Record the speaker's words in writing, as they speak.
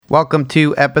Welcome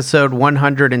to episode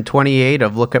 128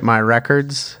 of Look at My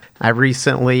Records. I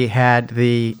recently had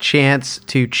the chance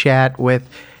to chat with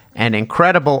an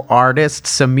incredible artist,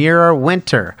 Samira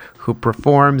Winter, who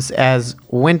performs as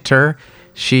Winter.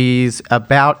 She's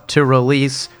about to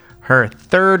release her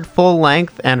third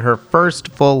full-length and her first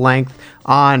full-length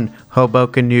on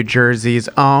Hoboken, New Jersey's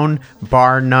own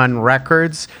Bar None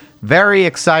Records. Very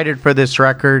excited for this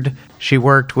record. She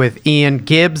worked with Ian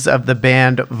Gibbs of the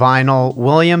band Vinyl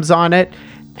Williams on it.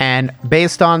 And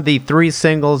based on the 3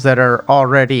 singles that are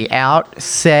already out,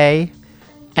 Say,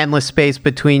 Endless Space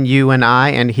Between You and I,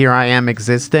 and Here I Am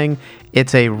Existing,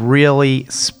 it's a really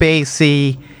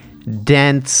spacey,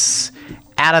 dense,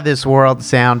 out-of-this-world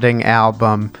sounding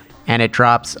album. And it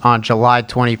drops on July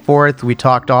 24th. We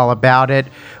talked all about it.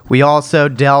 We also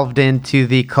delved into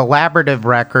the collaborative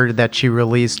record that she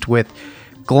released with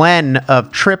Glenn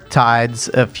of Triptides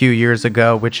a few years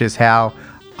ago, which is how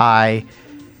I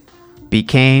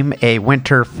became a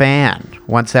Winter fan.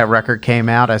 Once that record came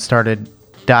out, I started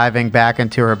diving back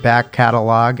into her back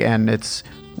catalog, and it's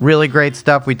really great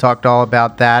stuff. We talked all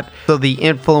about that. So the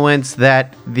influence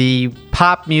that the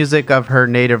pop music of her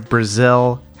native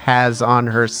Brazil has on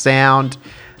her sound,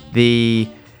 the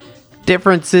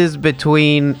differences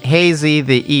between Hazy,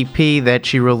 the EP that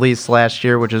she released last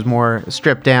year, which is more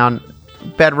stripped down,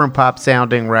 bedroom pop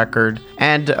sounding record,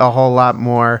 and a whole lot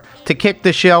more. To kick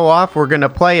the show off, we're going to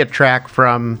play a track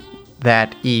from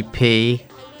that EP.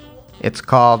 It's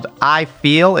called I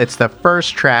Feel. It's the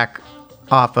first track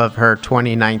off of her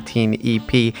 2019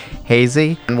 EP,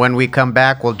 Hazy. And when we come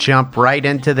back, we'll jump right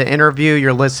into the interview.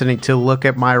 You're listening to Look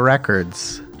at My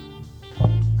Records.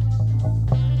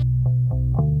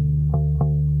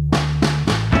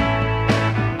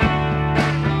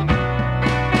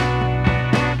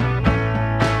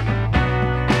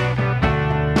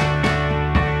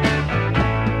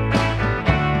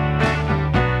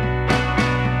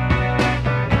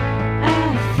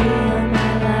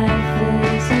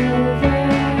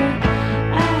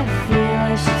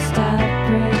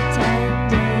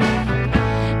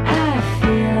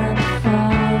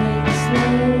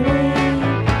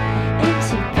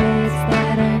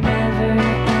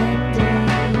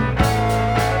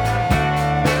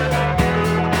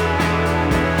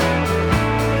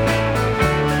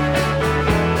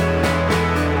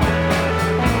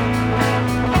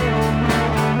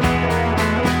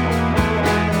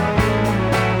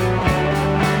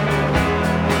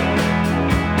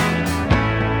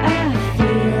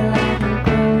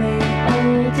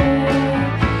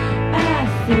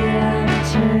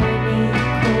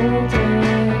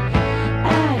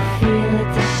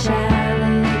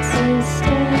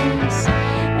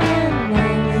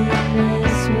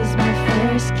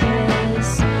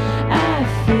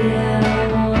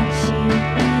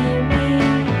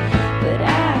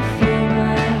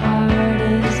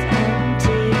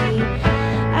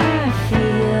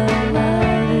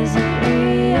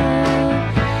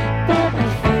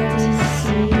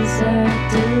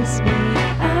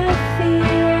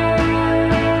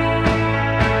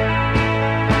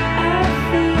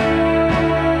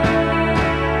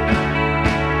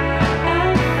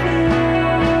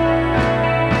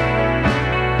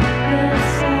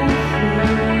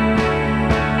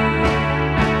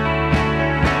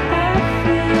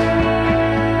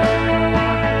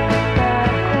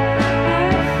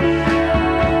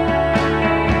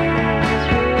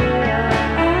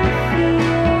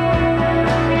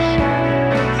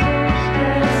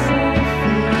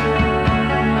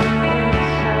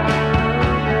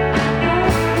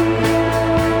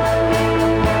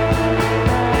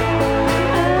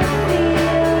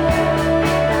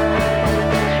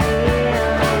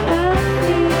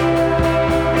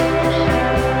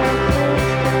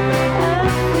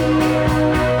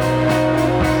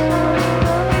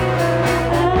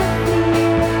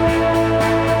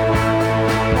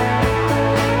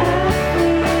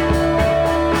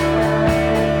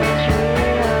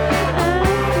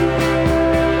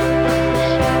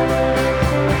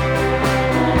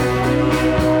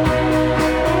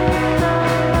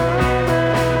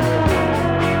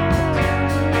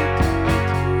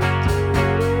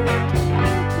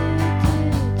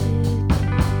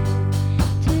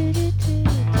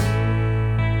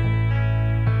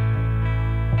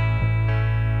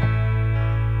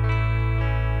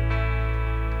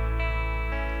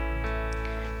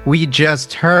 We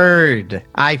just heard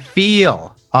I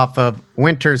Feel off of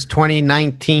Winter's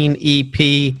 2019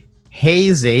 EP,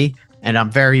 Hazy. And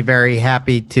I'm very, very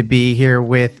happy to be here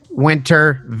with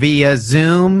Winter via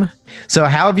Zoom. So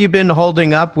how have you been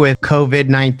holding up with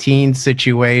COVID-19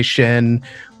 situation?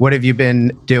 What have you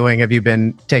been doing? Have you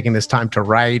been taking this time to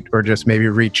write or just maybe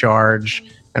recharge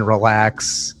and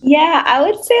relax? Yeah, I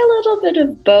would say a little bit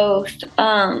of both.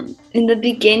 In the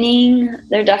beginning,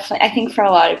 there definitely, I think for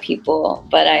a lot of people,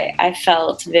 but I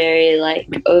felt very like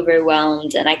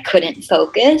overwhelmed and I couldn't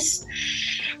focus.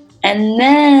 And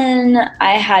then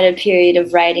I had a period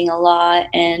of writing a lot,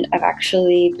 and I've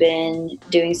actually been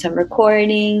doing some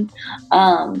recording.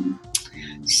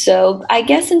 So I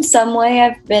guess in some way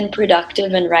I've been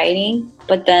productive in writing,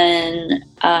 but then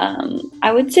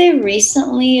I would say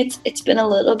recently it's been a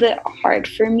little bit hard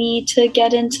for me to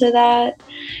get into that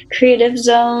creative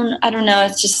zone. I don't know.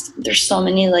 It's just there's so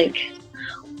many like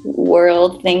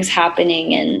world things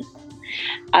happening, and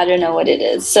I don't know what it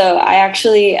is. So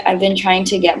I've been trying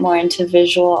to get more into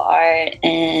visual art,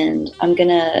 and I'm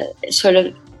gonna sort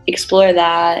of explore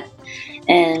that.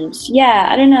 And yeah,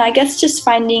 I don't know. I guess just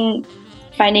finding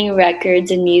records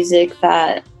and music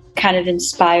that kind of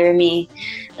inspire me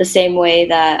the same way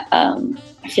that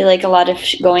I feel like a lot of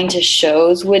going to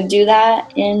shows would do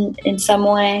that in some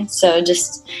way. So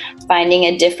just finding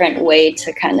a different way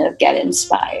to kind of get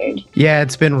inspired. Yeah,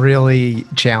 it's been really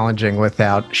challenging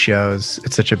without shows.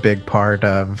 It's such a big part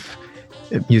of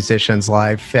a musician's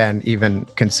life and even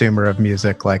consumer of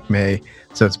music like me.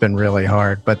 So it's been really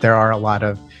hard. But there are a lot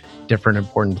of different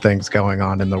important things going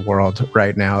on in the world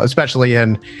right now, especially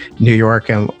in New York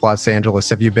and Los Angeles.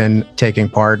 Have you been taking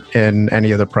part in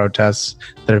any of the protests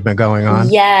that have been going on?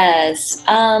 Yes.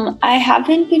 I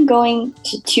haven't been going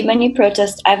to too many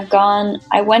protests.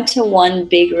 I went to one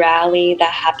big rally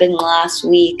that happened last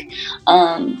week.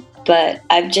 But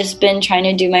I've just been trying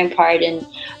to do my part in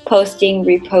posting,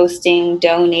 reposting,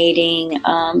 donating,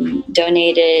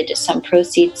 donated some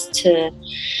proceeds to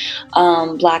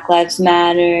Black Lives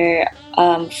Matter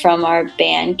from our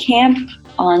band camp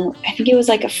on, I think it was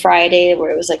like a Friday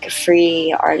where it was like a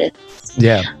free artist.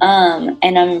 Yeah.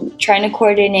 And I'm trying to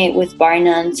coordinate with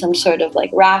Barna on some sort of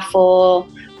like raffle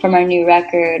from our new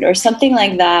record or something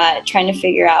like that, trying to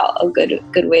figure out a good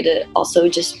way to also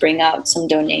just bring out some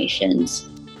donations.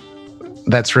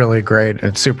 That's really great.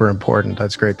 It's super important.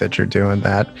 That's great that you're doing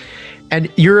that.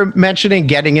 And you're mentioning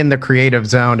getting in the creative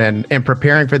zone, and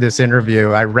preparing for this interview,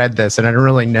 I read this and I didn't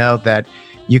really know that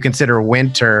you consider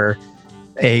Winter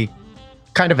a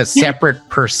kind of a separate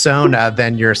persona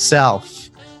than yourself,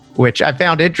 which I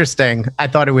found interesting. I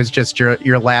thought it was just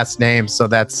your last name, so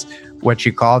that's what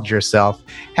you called yourself.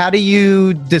 How do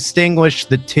you distinguish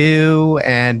the two,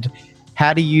 and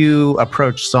how do you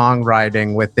approach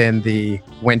songwriting within the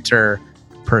Winter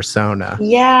persona?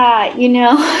 Yeah,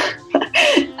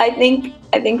 I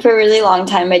think for a really long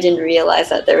time I didn't realize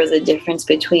that there was a difference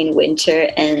between Winter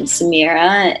and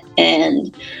Samira,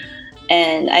 and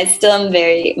I still am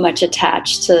very much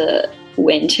attached to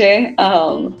Winter.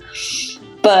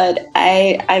 But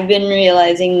I've been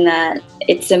realizing that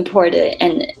it's important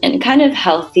and kind of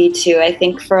healthy too. I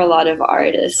think for a lot of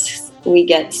artists, we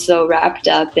get so wrapped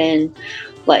up in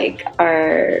like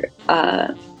our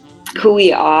who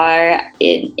we are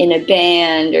in a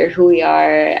band, or who we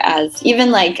are as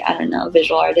even like, I don't know,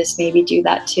 visual artists maybe do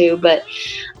that too. But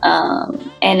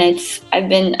and I've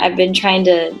been trying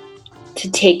to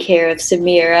take care of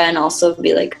Samira and also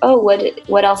be like, oh,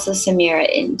 what else is Samira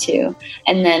into?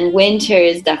 And then Winter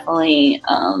is definitely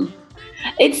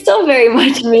it's still very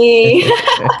much me,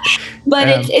 but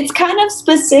it's kind of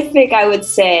specific, I would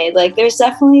say. Like there's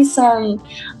definitely some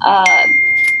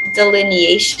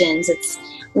delineations. It's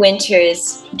Winter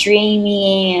is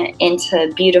dreamy,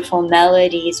 into beautiful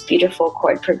melodies, beautiful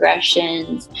chord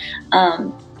progressions,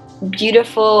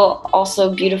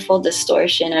 beautiful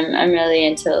distortion. I'm really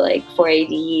into like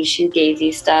 4AD,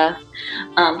 shoegazy stuff.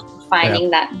 Finding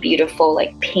that beautiful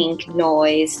like pink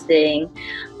noise thing.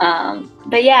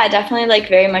 But yeah, definitely like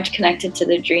very much connected to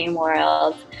the dream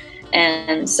world.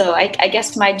 And so I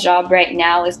guess my job right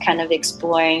now is kind of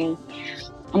exploring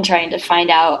and trying to find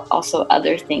out also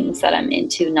other things that I'm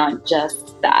into, not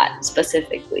just that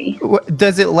specifically.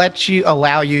 Does it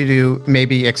allow you to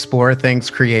maybe explore things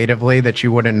creatively that you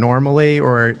wouldn't normally,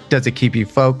 or does it keep you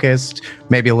focused?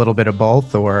 Maybe a little bit of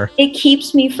both, or? It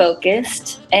keeps me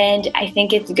focused, and I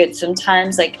think it's good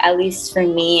sometimes, like at least for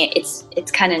me, it's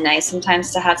kind of nice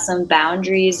sometimes to have some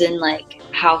boundaries in like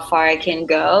how far I can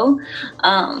go.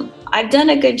 I've done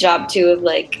a good job too of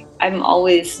like, I'm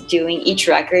always doing, each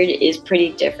record is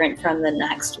pretty different from the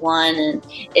next one. And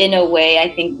in a way,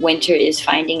 I think Winter is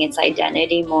finding its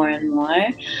identity more and more.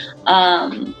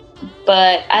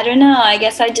 But I don't know, I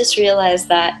guess I just realized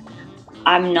that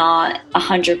I'm not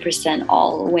 100%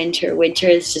 all Winter. Winter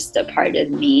is just a part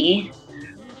of me.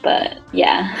 But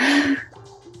yeah.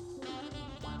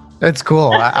 That's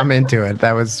cool. I'm into it.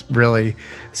 That was really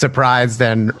surprised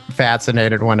and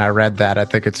fascinated when I read that. I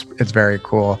think it's very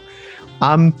cool.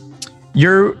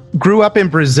 You grew up in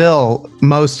Brazil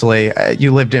mostly.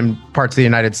 You lived in parts of the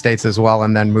United States as well,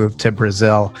 and then moved to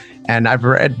Brazil. And I've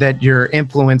read that you're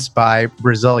influenced by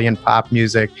Brazilian pop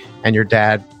music, and your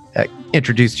dad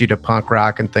introduced you to punk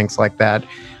rock and things like that.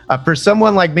 For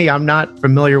someone like me, I'm not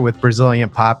familiar with Brazilian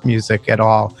pop music at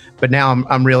all, but now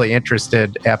I'm really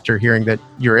interested after hearing that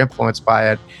you're influenced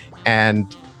by it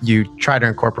and you try to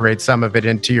incorporate some of it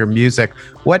into your music.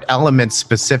 What elements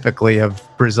specifically of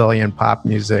Brazilian pop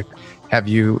music have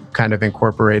you kind of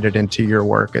incorporated into your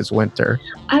work as Winter?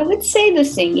 I would say the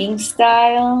singing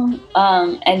style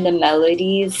and the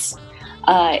melodies.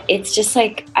 It's just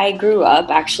like I grew up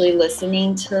actually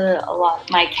listening to a lot.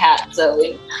 My cat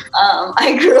Zoe.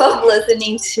 I grew up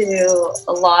listening to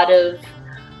a lot of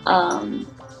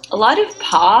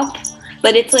pop,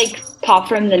 but it's like pop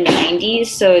from the 90s,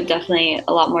 so definitely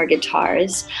a lot more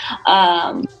guitars.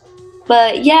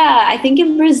 But yeah, I think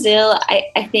in Brazil,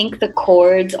 I think the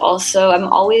chords also.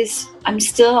 I'm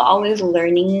still always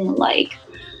learning like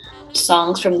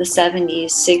songs from the 70s,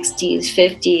 60s,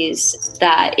 50s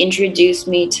that introduced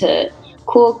me to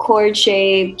cool chord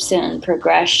shapes and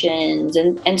progressions.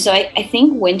 And so I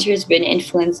think Winter's been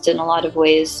influenced in a lot of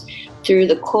ways through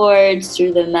the chords,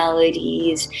 through the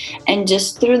melodies, and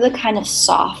just through the kind of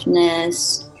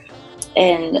softness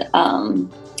and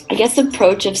I guess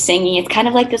approach of singing. It's kind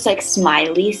of like this like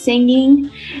smiley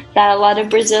singing that a lot of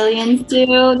Brazilians do.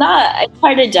 It's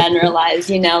hard to generalize,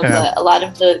 but a lot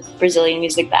of the Brazilian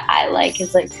music that I like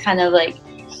is like kind of like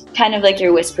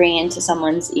you're whispering into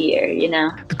someone's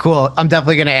ear, Cool. I'm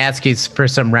definitely going to ask you for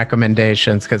some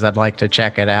recommendations because I'd like to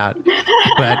check it out.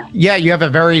 But yeah, you have a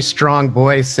very strong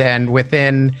voice, and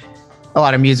within a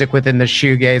lot of music within the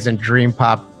shoegaze and dream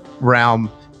pop realm,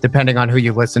 depending on who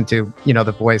you listen to,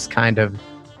 the voice kind of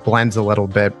blends a little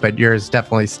bit, but yours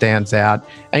definitely stands out.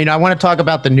 And I want to talk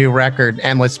about the new record,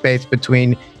 Endless Space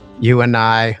Between You and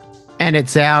I, and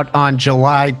it's out on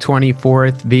July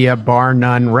 24th via Bar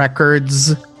None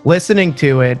Records. Listening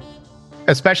to it,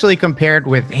 especially compared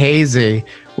with Hazy,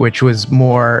 which was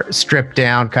more stripped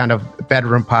down kind of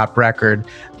bedroom pop record,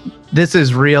 this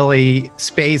is really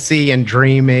spacey and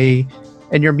dreamy,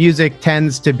 and your music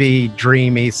tends to be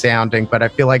dreamy sounding, but I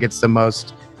feel like it's the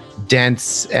most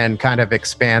dense and kind of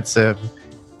expansive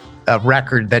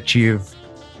record that you've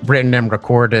written and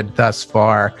recorded thus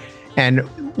far. And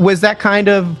was that kind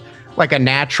of like a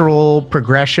natural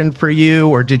progression for you,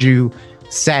 or did you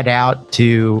set out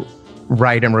to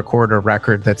write and record a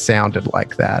record that sounded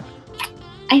like that?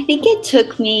 I think it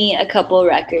took me a couple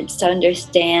records to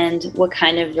understand what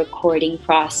kind of recording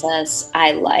process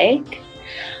I like.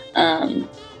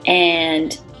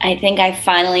 And I think I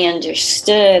finally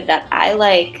understood that I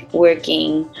like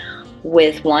working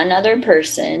with one other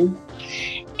person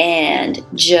and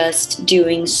just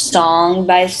doing song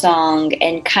by song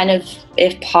and kind of,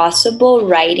 if possible,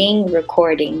 writing,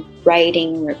 recording,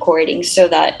 so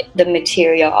that the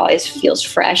material always feels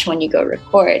fresh when you go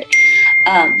record.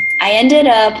 I ended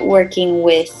up working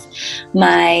with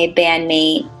my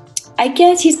bandmate. I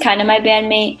guess he's kind of my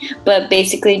bandmate, but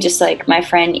basically just like my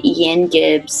friend Ian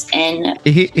Gibbs. And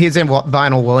he's in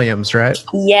Vinyl Williams, right?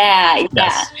 Yeah.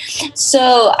 Yes.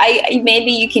 So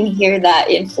maybe you can hear that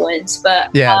influence,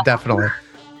 but yeah, definitely.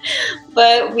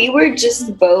 But we were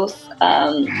just both,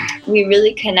 we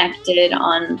really connected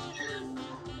on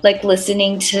like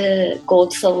listening to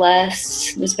Gold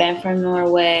Celeste, this band from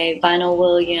Norway, Vinyl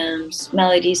Williams,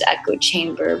 Melody's Echo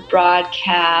Chamber,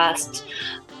 Broadcast,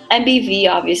 MBV,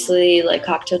 obviously, like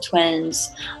Cocteau Twins.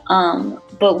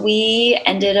 But we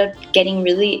ended up getting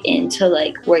really into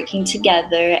like working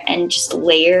together and just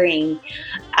layering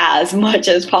as much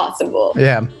as possible.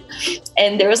 Yeah.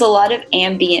 And there was a lot of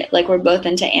ambient, like we're both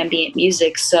into ambient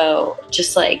music. So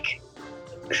just like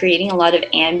creating a lot of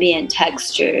ambient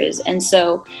textures. And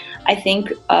so I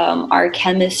think our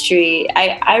chemistry,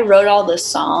 I wrote all the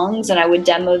songs and I would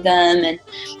demo them, and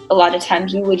a lot of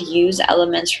times we would use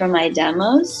elements from my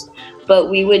demos, but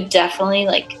we would definitely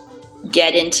like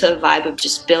get into a vibe of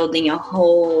just building a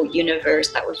whole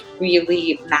universe that was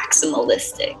really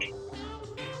maximalistic.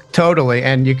 Totally,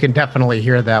 and you can definitely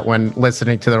hear that when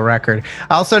listening to the record.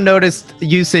 I also noticed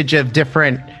usage of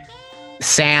different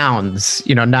sounds,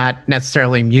 not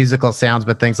necessarily musical sounds,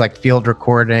 but things like field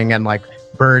recording and like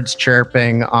birds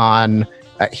chirping on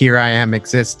Here I Am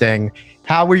Existing.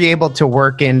 How were you able to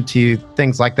work into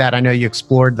things like that? I know you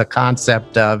explored the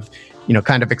concept of,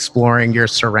 kind of exploring your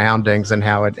surroundings and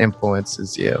how it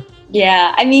influences you.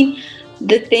 Yeah, I mean,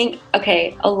 the thing,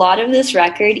 okay, a lot of this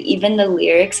record, even the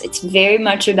lyrics, it's very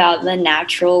much about the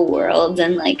natural world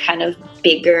and like kind of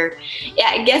bigger. Yeah,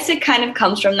 I guess it kind of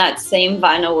comes from that same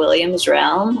Vinyl Williams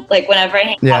realm. Like whenever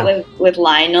I hang out with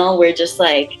Lionel, we're just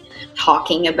like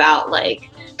talking about like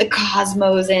the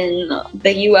cosmos and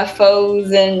the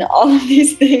UFOs and all of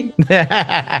these things.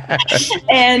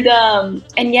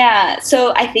 and yeah,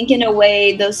 so I think in a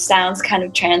way those sounds kind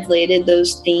of translated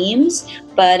those themes.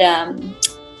 But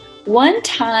one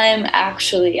time,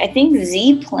 actually, I think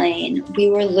Z-Plane,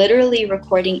 we were literally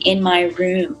recording in my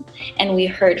room and we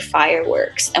heard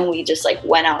fireworks and we just like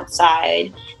went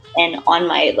outside and on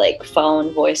my like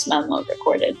phone voice memo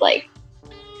recorded like.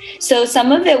 So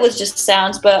some of it was just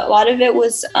sounds, but a lot of it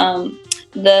was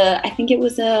I think it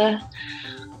was a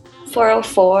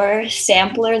 404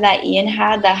 sampler that Ian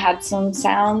had some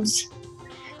sounds.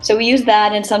 So we use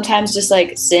that, and sometimes just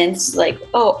like synths,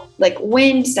 like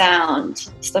wind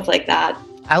sound, stuff like that.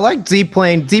 I like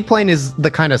Z-Plane. Z-Plane is the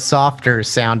kind of softer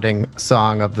sounding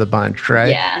song of the bunch,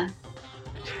 right? Yeah.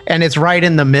 And it's right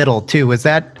in the middle too. Was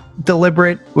that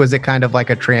deliberate? Was it kind of like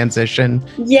a transition?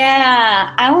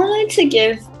 Yeah, I wanted to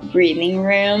give breathing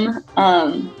room.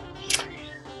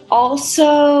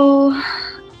 Also,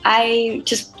 I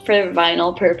just, for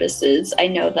vinyl purposes, I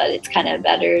know that it's kind of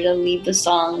better to leave the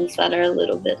songs that are a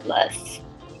little bit less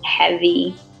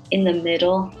heavy in the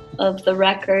middle of the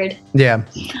record. Yeah.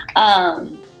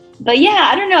 But yeah,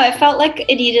 I don't know. I felt like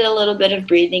it needed a little bit of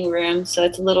breathing room, so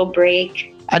it's a little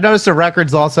break. I noticed the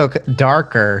record's also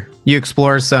darker. You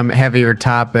explore some heavier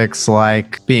topics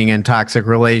like being in toxic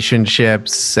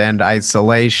relationships and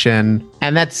isolation.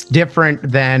 And that's different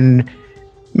than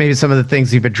maybe some of the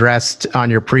things you've addressed on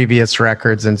your previous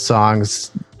records and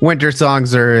songs. Winter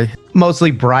songs are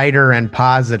mostly brighter and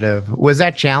positive. Was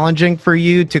that challenging for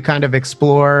you to kind of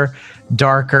explore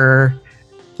darker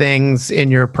things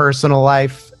in your personal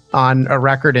life on a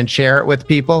record and share it with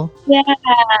people?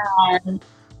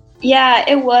 Yeah,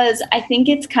 it was. I think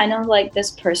it's kind of like this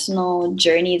personal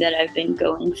journey that I've been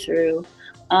going through.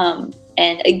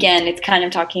 And again, it's kind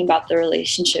of talking about the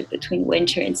relationship between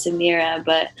Winter and Samira,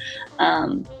 but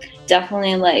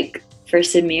definitely like for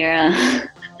Samira,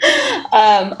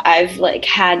 I've like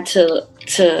had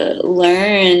to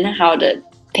learn how to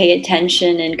pay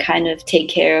attention and kind of take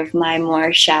care of my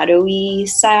more shadowy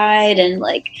side and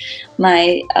like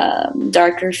my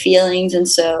darker feelings. And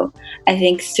so I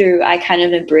think I kind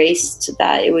of embraced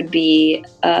that it would be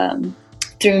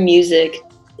through music.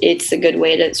 It's a good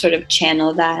way to sort of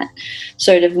channel that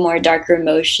sort of more darker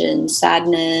emotion,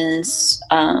 sadness,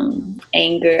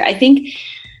 anger. I think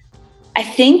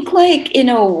like in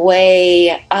a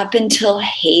way up until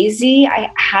Hazy,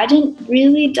 I hadn't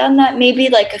really done that. Maybe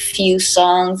like a few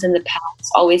songs in the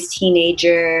past, always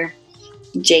teenager,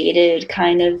 jaded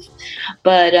kind of.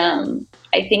 But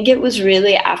I think it was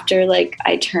really after like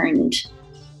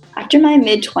after my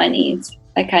mid-20s,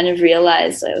 I kind of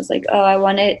realized, I was like, oh, I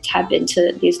want to tap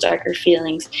into these darker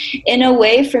feelings in a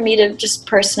way for me to just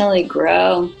personally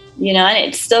grow, and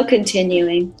it's still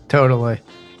continuing. Totally.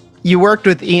 You worked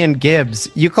with Ian Gibbs.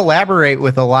 You collaborate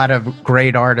with a lot of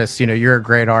great artists. You're a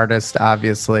great artist,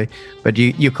 obviously, but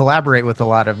you collaborate with a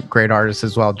lot of great artists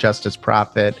as well. Justice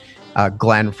Prophet,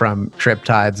 Glenn from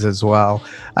Triptides as well.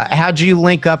 How'd you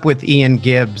link up with Ian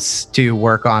Gibbs to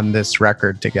work on this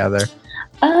record together?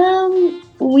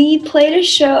 We played a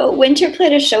show. Winter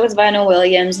played a show with Vinyl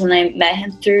Williams, and I met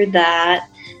him through that.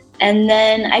 And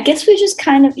then I guess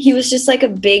he was just like a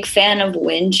big fan of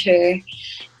Winter.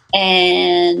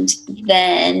 And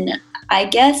then I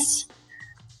guess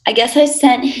I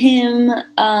sent him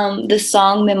the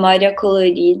song Memoria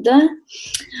Colorida.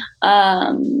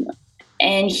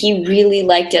 And he really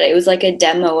liked it. It was like a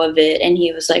demo of it. And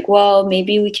he was like, well,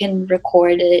 maybe we can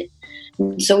record it.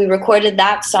 So we recorded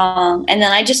that song, and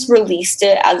then I just released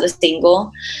it as a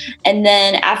single. And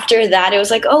then after that, it was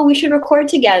like, oh, we should record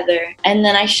together. And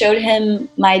then I showed him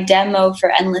my demo for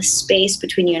Endless Space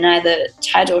Between You and I, the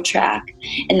title track.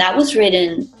 And that was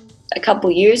written a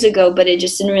couple years ago, but it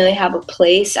just didn't really have a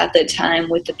place at the time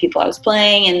with the people I was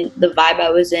playing and the vibe I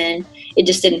was in. It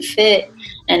just didn't fit.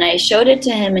 And I showed it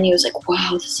to him, and he was like,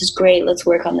 wow, this is great. Let's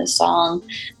work on this song.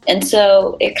 And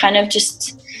so it kind of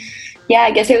just... yeah,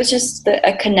 I guess it was just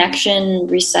a connection,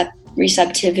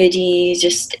 receptivity,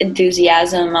 just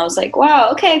enthusiasm. I was like, wow,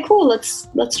 okay, cool,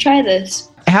 let's try this.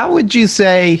 How would you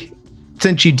say,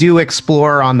 since you do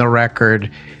explore on the record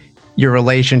your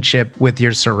relationship with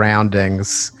your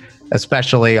surroundings,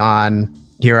 especially on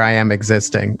Here I Am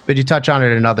Existing, but you touch on it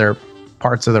in other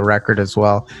parts of the record as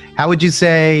well, how would you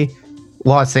say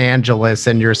Los Angeles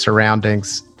and your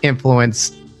surroundings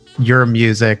influenced your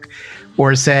music,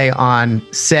 or say on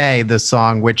Say, the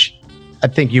song, which I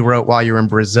think you wrote while you were in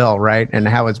Brazil, right? And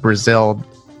how has Brazil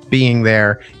being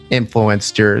there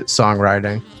influenced your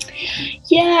songwriting?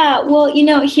 Yeah, well,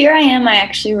 Here I Am, I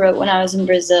actually wrote when I was in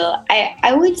Brazil.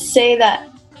 I would say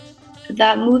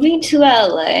that moving to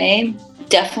LA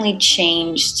definitely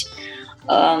changed,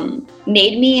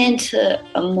 made me into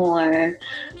a more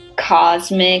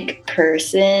cosmic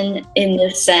person, in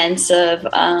the sense of,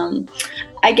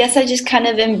 I guess I just kind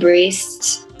of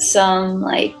embraced some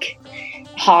like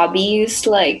hobbies,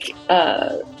 like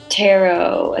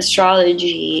tarot,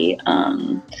 astrology,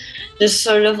 just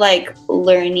sort of like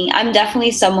learning. I'm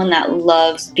definitely someone that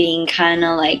loves being kind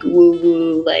of like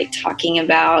woo-woo, like talking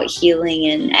about healing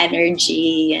and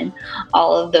energy and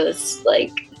all of those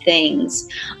like things.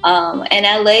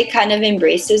 And LA kind of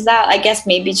embraces that. I guess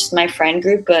maybe just my friend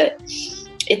group, but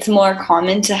it's more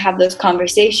common to have those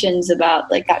conversations about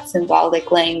like that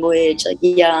symbolic language, like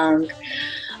Jung.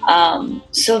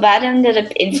 So that ended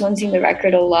up influencing the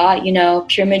record a lot.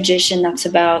 Pure Magician, that's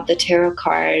about the tarot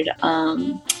card,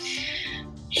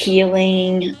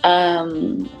 healing.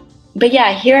 But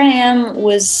yeah, Here I Am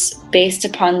was based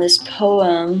upon this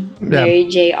poem, Mary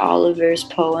J. Oliver's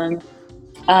poem.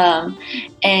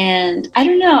 And I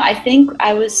don't know, I think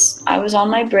I was on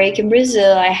my break in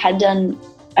Brazil. I had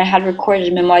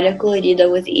recorded Memória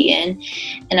Colorida with Ian,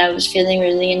 and I was feeling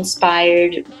really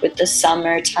inspired with the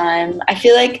summertime. I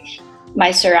feel like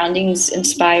my surroundings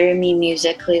inspire me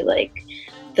musically. Like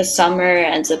the summer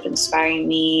ends up inspiring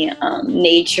me.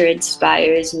 Nature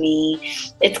inspires me.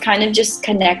 It's kind of just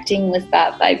connecting with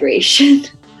that vibration.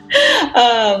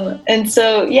 And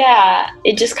so, yeah,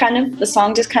 the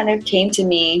song just kind of came to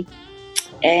me.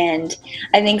 And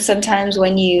I think sometimes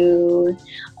when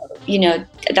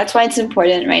that's why it's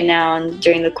important right now and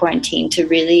during the quarantine to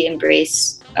really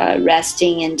embrace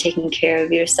resting and taking care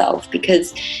of yourself,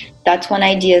 because that's when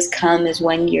ideas come, is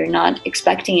when you're not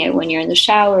expecting it, when you're in the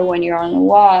shower, when you're on a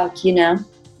walk,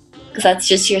 because that's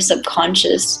just your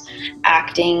subconscious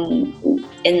acting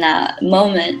in that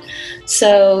moment.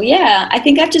 So yeah, I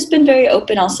think I've just been very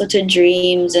open also to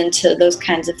dreams and to those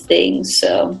kinds of things.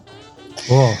 So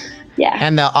cool. Yeah.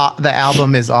 And the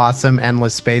album is awesome,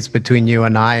 Endless Space Between You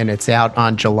and I, and it's out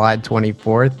on July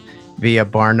 24th via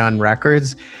Bar None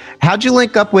Records. How'd you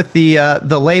link up with the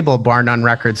label Bar None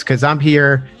Records? Because I'm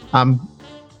here,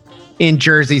 in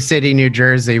Jersey City, New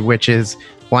Jersey, which is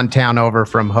one town over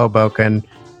from Hoboken,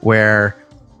 where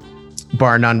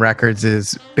Bar None Records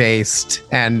is based.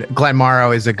 And Glenn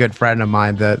Morrow is a good friend of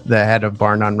mine, the head of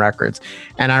Bar None Records.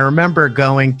 And I remember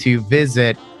going to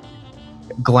visit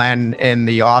Glenn in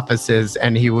the offices,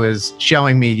 and he was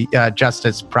showing me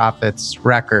Justice Prophet's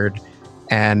record,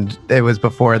 and it was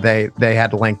before they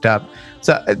had linked up.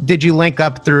 So did you link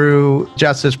up through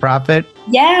Justice Prophet?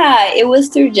 Yeah, it was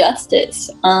through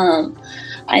Justice. I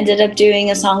ended up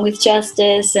doing a song with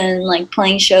Justice and like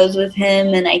playing shows with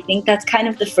him, and I think that's kind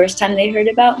of the first time they heard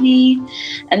about me.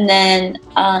 And then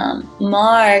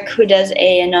Mark, who does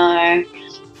A&R,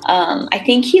 I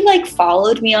think he like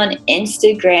followed me on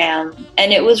Instagram,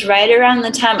 and it was right around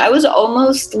the time I was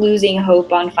almost losing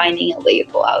hope on finding a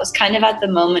label. I was kind of at the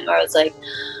moment where I was like,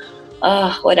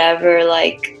 whatever,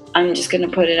 like I'm just gonna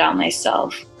put it out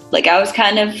myself. Like I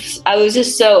was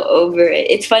just so over it.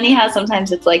 It's funny how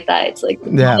sometimes it's like that. It's like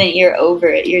the moment you're over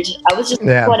it, I was just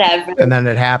whatever. And then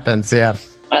it happens, yeah.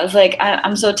 I was like,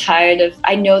 I'm so tired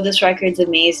I know this record's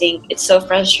amazing. It's so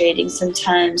frustrating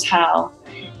sometimes how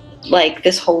like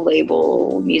this whole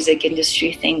label music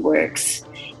industry thing works.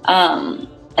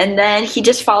 And then he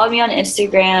just followed me on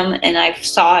Instagram, and I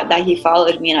saw that he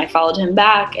followed me, and I followed him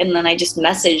back, and then I just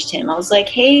messaged him. I was like,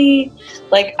 hey,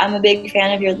 like I'm a big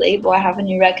fan of your label. I have a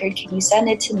new record. Can you send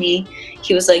it to me?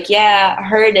 He was like, yeah, I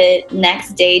heard it.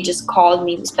 Next day just called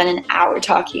me. We spent an hour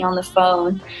talking on the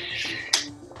phone.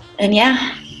 And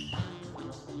yeah.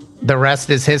 The rest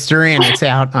is history, and it's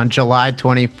out on July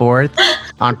 24th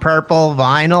on purple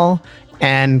vinyl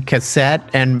and cassette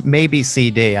and maybe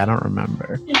CD. I don't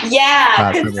remember.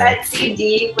 Yeah, cassette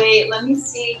CD. Wait, let me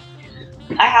see.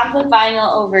 I have the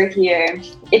vinyl over here.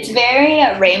 It's very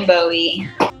rainbowy.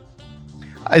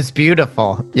 It's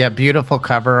beautiful. Yeah, beautiful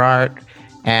cover art.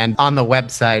 And on the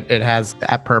website, it has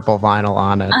that purple vinyl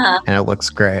on it, and it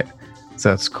looks great.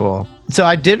 So it's cool. So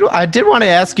I did want to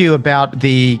ask you about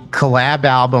the collab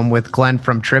album with Glenn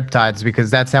from Triptides, because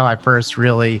that's how I first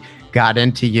really got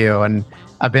into you. And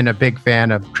I've been a big fan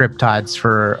of Triptides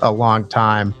for a long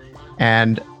time.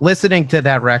 And listening to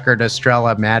that record,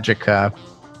 Estrella Magica,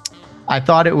 I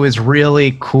thought it was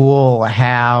really cool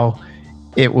how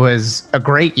it was a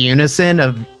great unison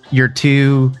of your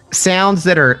two sounds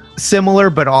that are similar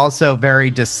but also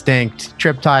very distinct.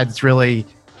 Triptides really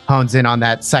hones in on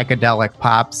that psychedelic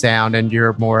pop sound, and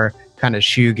you're more kind of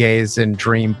shoegaze and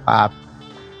dream pop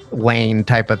lane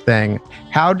type of thing.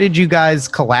 How did you guys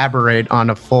collaborate on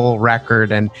a full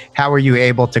record, and how were you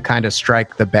able to kind of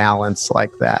strike the balance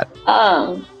like that?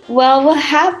 Well, what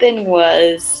happened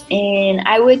was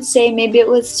I would say maybe it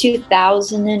was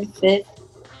 2015.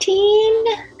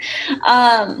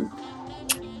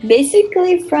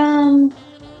 Basically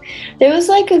there was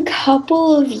like a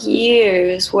couple of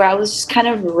years where I was just kind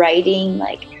of writing,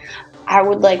 like I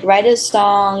would like write a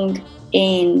song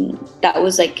that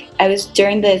was like, I was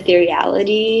during the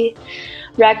Ethereality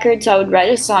record, so I would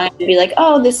write a song and be like,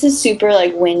 oh, this is super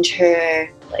like winter,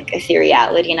 like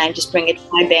Ethereality, and I just bring it to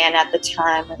my band at the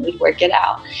time and we'd work it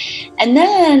out. And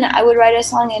then I would write a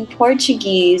song in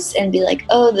Portuguese and be like,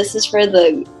 oh, this is for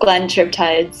the Glenn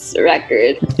Triptides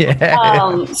record.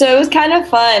 Yeah. So it was kind of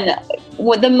fun.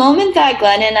 The moment that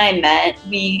Glenn and I met,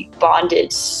 we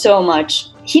bonded so much.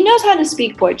 He knows how to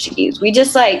speak Portuguese. We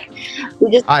just I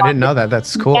didn't know that.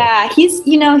 That's cool. Yeah, he's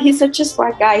such a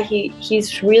smart guy.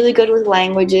 He's really good with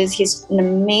languages. He's an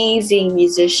amazing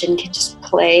musician, can just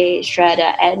play, shred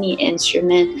at any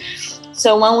instrument.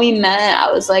 So when we met,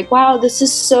 I was like, wow, this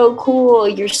is so cool.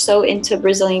 You're so into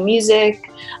Brazilian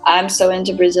music. I'm so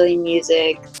into Brazilian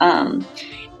music.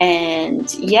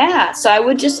 And yeah, so I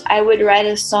would write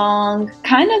a song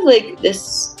kind of like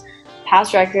this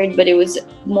past record, but it was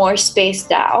more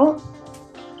spaced out.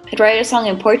 I'd write a song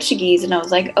in Portuguese and I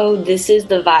was like, oh, this is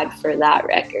the vibe for that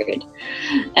record.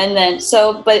 And then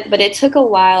but it took a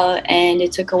while, and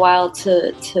it took a while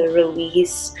to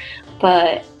release,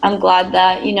 but I'm glad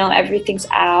that, everything's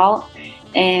out.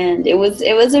 And it was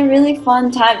a really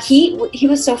fun time. He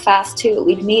was so fast too.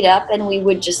 We'd meet up and we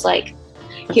would just like,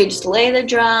 he would just lay the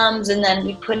drums and then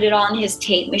we put it on his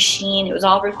tape machine. It was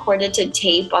all recorded to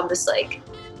tape on this like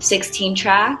 16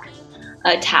 track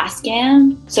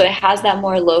Tascam, so it has that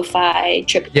more lo-fi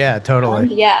trip. Yeah,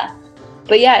 totally. Yeah,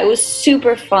 but yeah, it was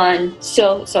super fun.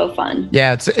 So fun.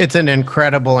 Yeah, it's an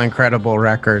incredible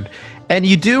record. And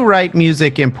you do write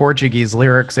music in Portuguese,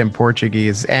 lyrics in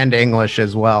Portuguese and English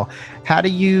as well. How do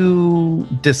you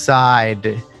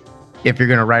decide if you're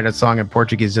going to write a song in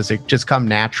Portuguese? Does it just come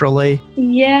naturally?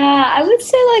 Yeah, I would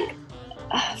say like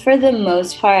for the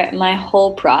most part, my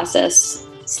whole process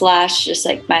 / just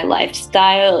like my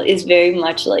lifestyle is very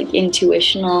much like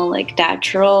intuitional, like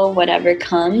natural, whatever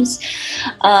comes.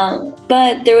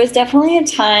 But there was definitely a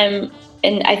time,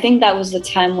 and I think that was the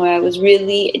time where I was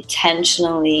really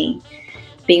intentionally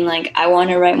being like, I want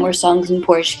to write more songs in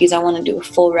Portuguese. I want to do a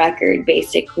full record,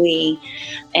 basically.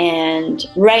 And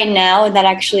right now, that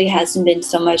actually hasn't been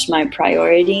so much my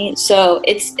priority. So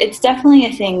it's definitely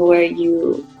a thing where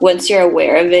once you're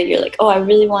aware of it, you're like, oh, I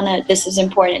really want to, this is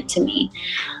important to me.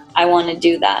 I want to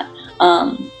do that.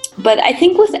 But I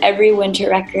think with every winter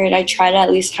record, I try to at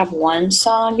least have one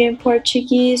song in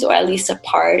Portuguese, or at least a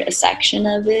section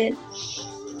of it.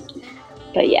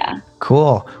 But yeah.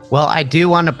 Cool. Well, I do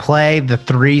want to play the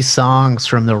 3 songs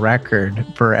from the record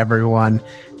for everyone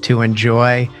to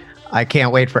enjoy. I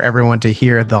can't wait for everyone to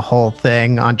hear the whole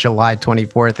thing on July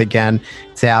 24th again.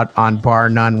 It's out on Bar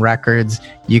None Records.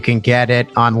 You can get it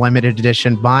on limited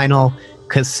edition vinyl,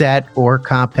 cassette, or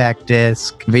compact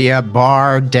disc via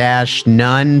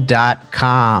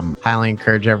bar-none.com. Highly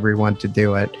encourage everyone to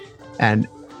do it. And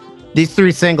these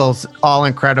 3 singles, all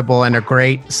incredible and a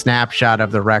great snapshot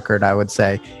of the record, I would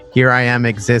say. Here I Am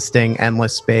Existing,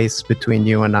 Endless Space Between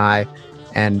You and I,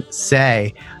 and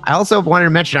Say. I also wanted to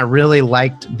mention I really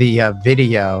liked the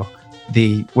video,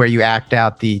 where you act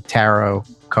out the tarot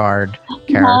card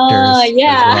characters.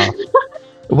 Yeah.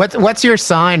 Well. What's your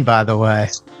sign, by the way?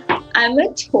 I'm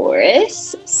a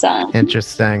Taurus sun.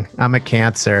 Interesting. I'm a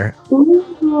Cancer.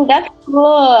 Ooh, that's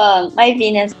cool. My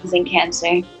Venus is in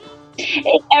Cancer.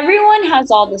 Everyone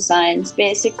has all the signs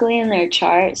basically in their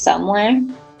chart somewhere.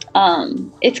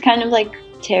 It's kind of like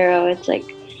tarot. It's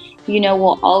like,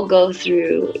 we'll all go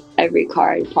through every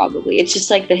card probably. It's just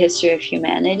like the history of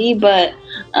humanity. But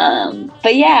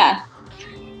yeah,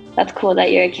 that's cool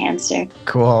that you're a Cancer.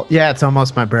 Cool. Yeah, it's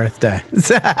almost my birthday.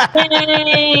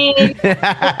 Quarantine.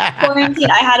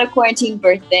 I had a quarantine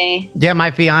birthday. Yeah,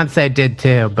 my fiance did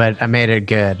too, but I made it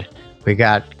good. We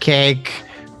got cake,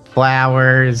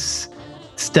 flowers,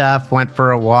 stuff, went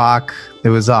for a walk. It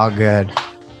was all good.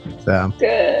 So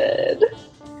good.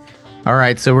 All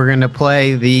right, so we're going to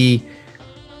play the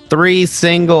 3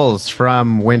 singles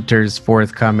from Winter's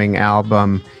forthcoming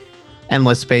album,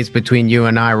 Endless Space Between You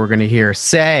and I. We're going to hear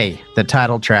Say, the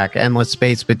title track, Endless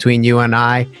Space Between You and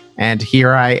I, and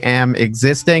Here I Am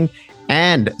Existing.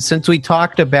 And since we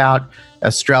talked about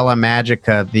Estrella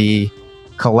Magica, the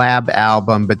collab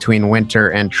album between Winter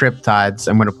and Triptides,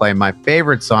 I'm going to play my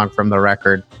favorite song from the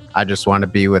record, I Just Want to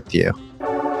Be With You.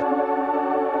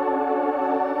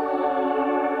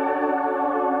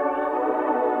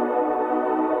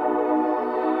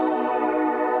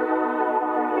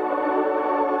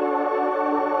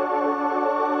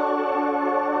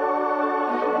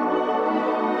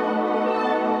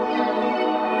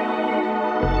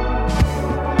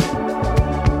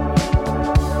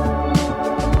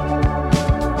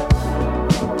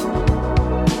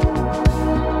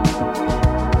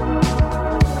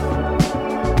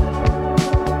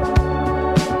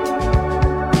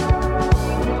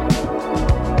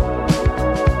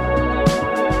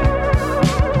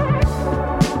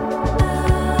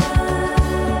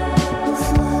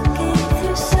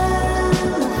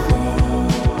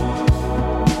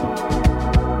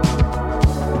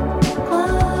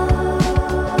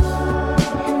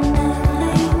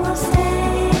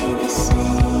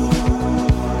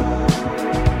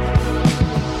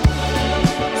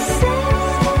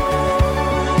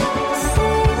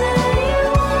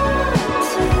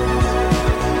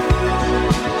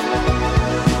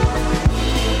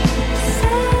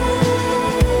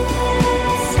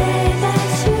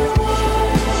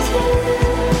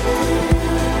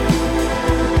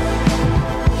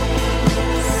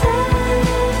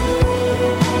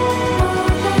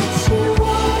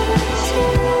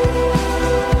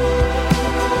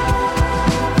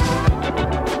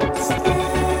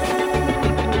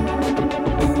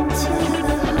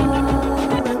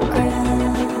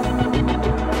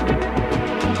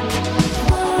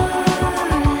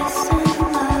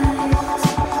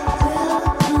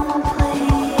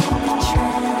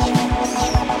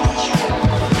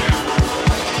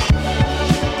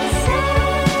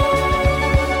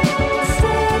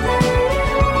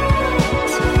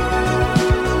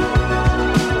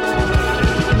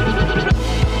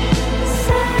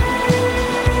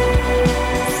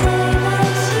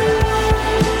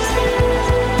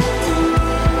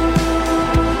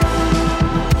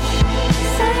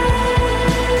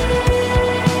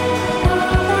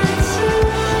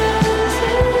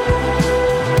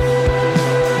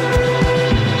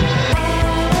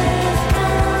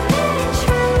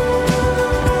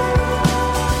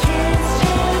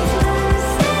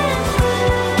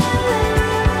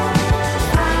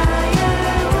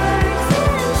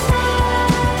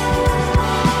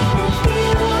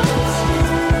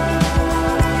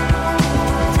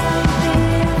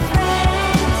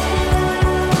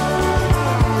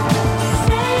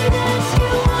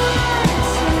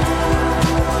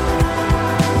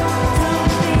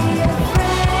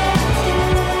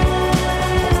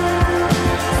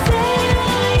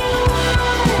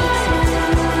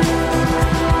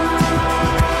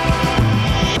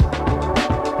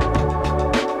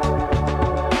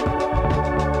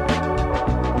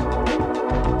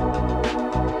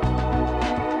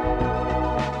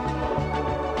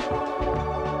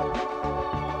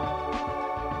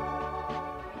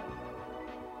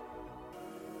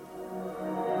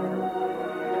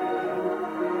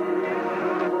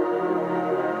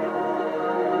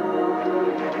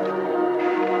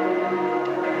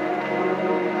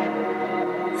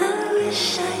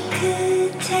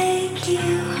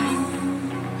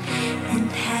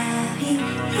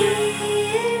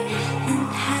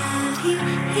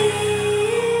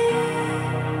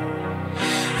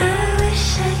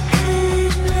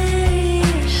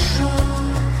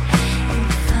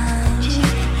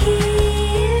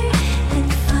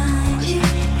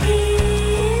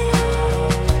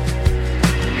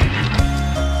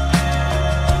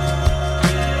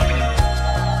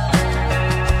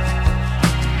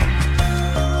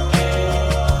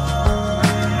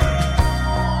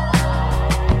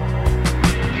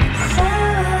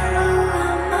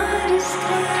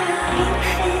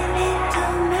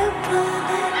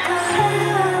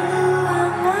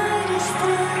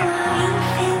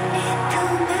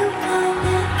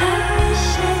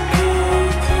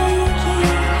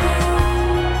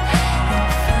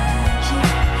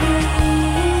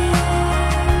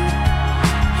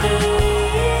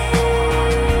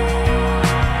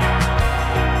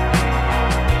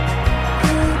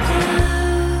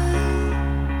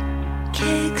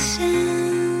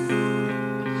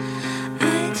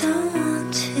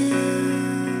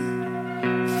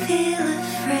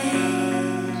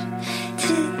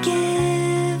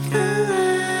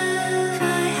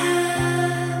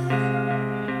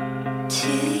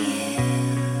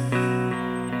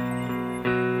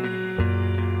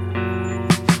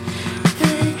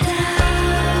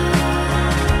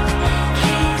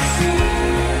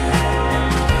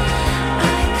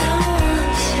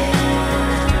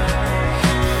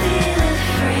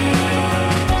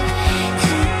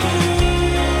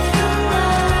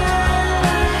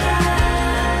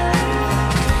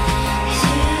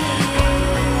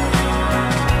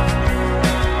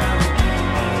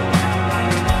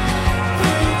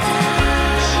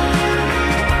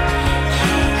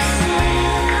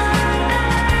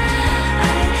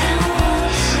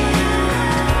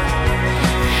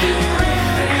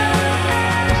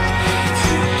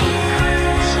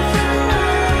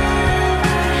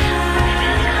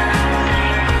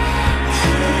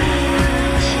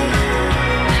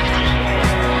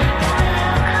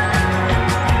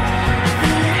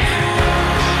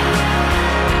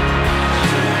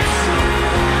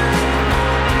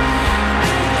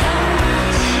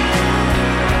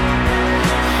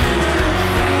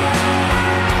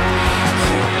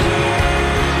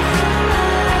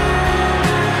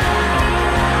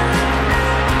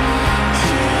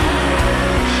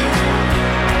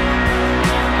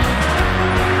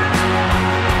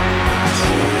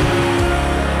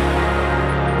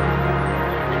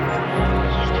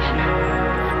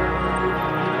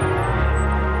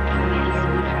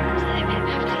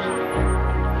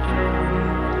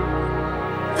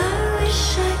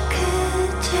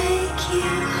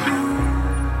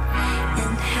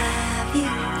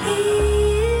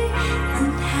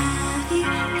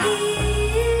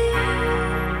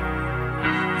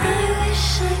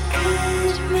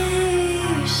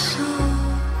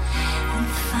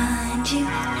 you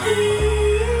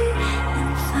here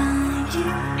and find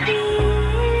you here.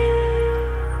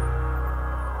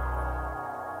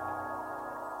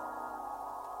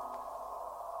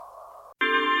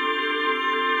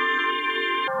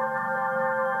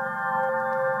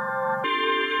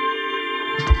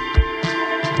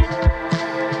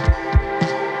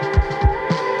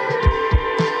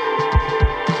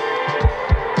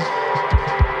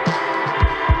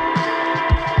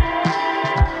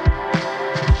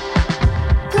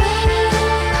 Breathe.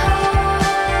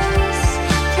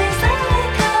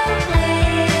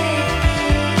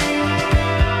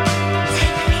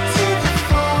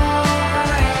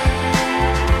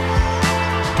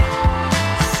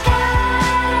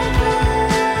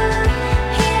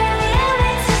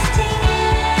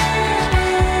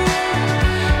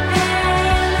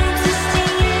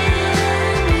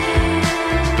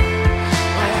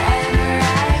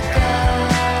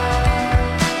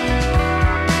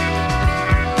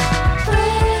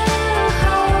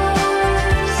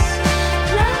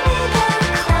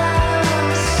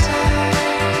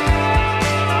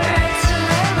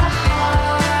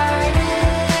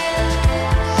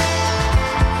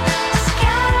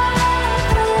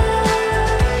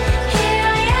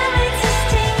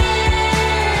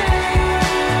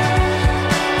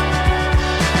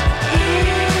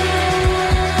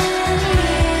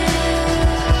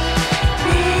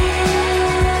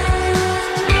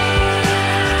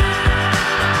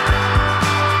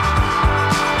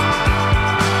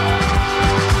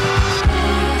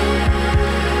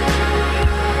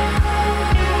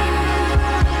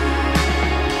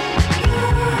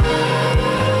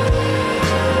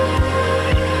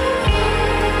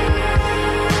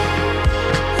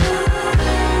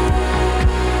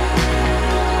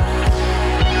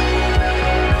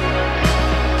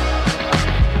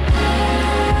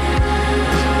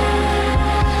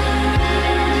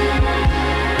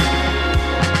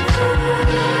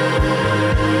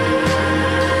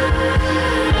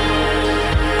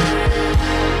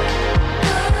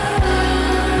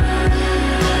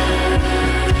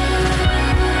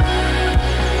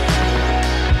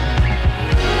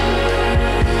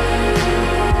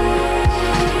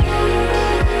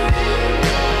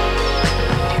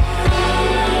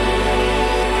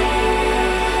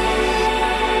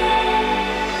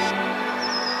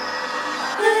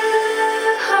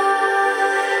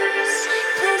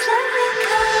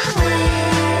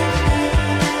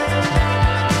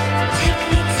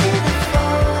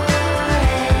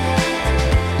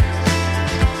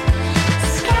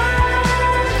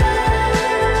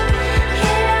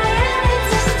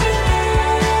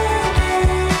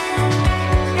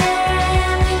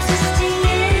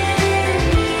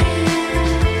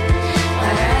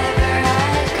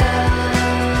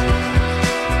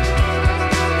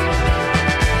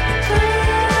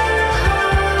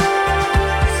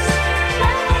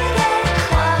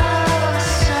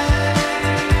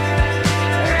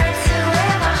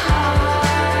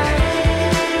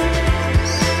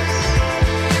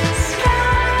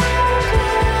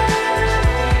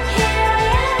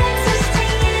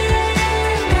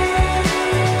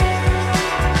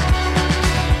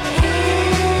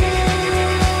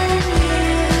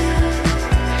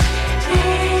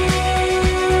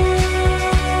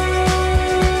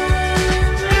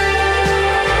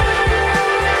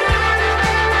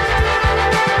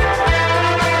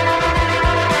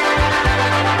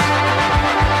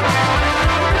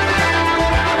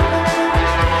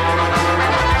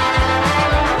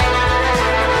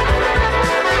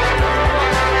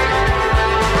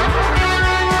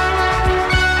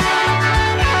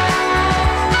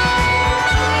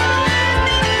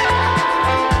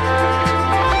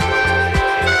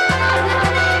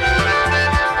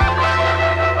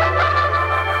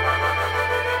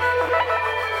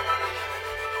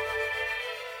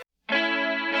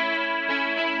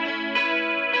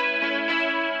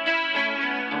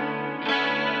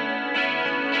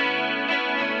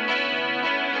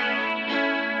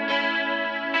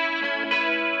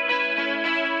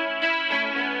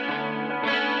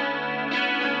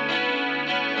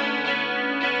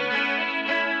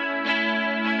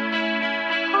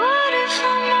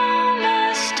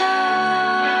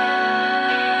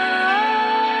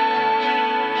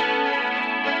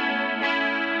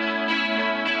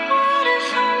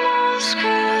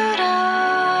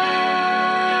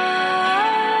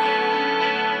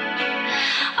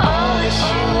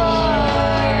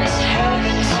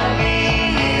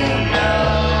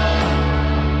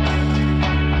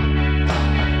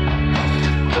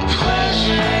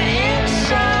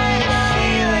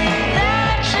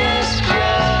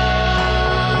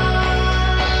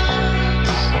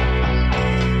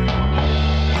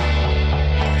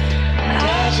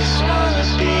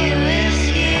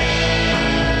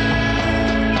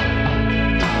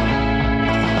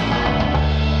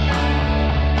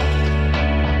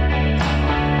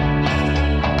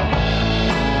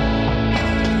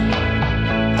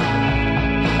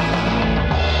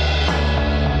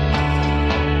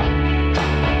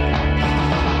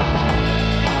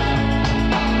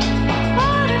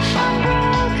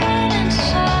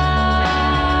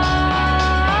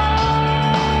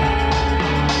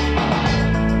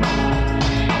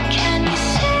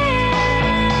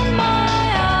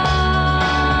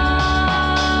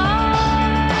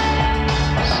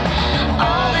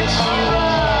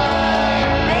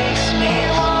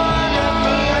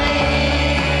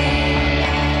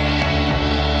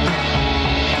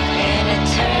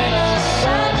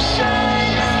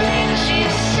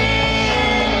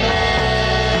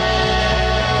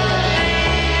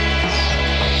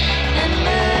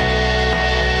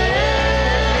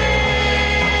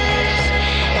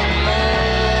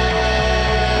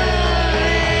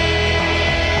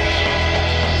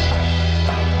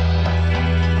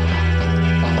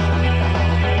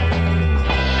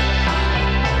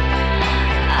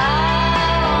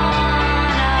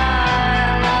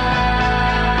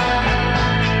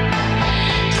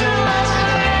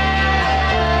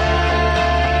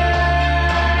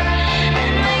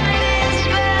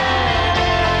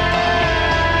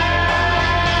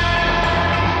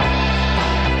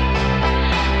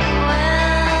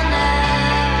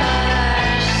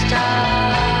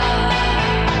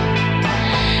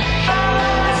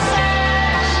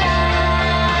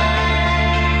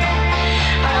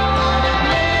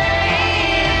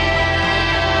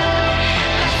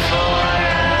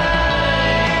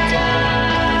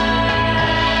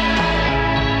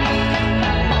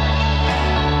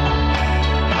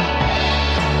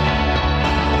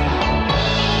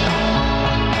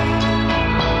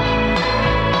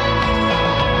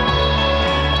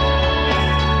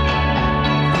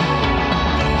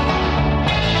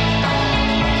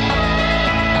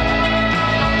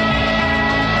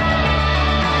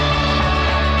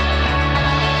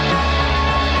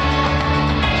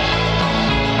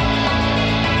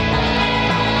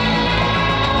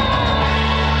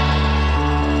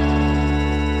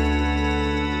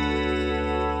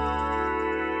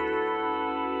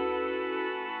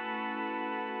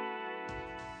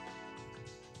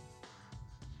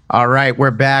 All right,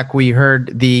 we're back. We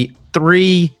heard the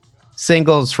 3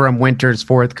 singles from Winter's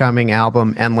forthcoming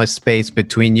album, Endless Space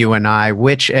Between You and I,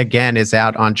 which again is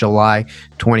out on July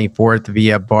 24th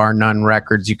via Bar None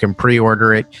Records. You can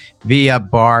pre-order it via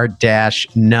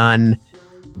bar-none.com.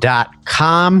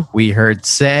 We heard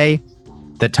Say,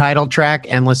 the title track,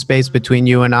 Endless Space Between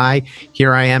You and I,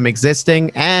 Here I Am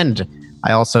Existing, and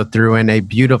I also threw in a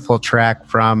beautiful track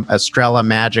from Estrella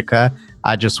Magica,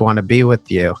 I Just Want to Be With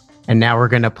You. And now we're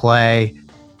going to play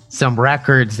some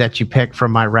records that you picked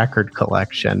from my record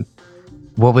collection.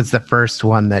 What was the first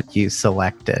one that you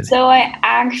selected? So I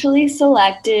actually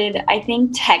selected, I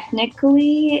think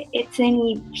technically it's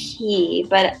an EP,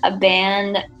 but a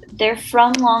band, they're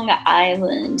from Long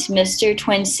Island, Mr.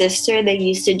 Twin Sister. They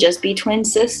used to just be Twin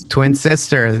Sister. Twin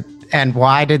Sister. And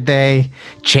why did they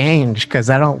change?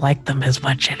 Because I don't like them as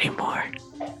much anymore.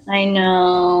 I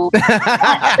know. The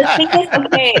thing is,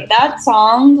 okay, that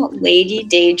song, Lady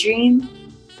Daydream,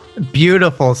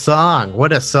 Beautiful song.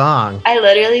 What a song. I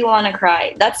literally want to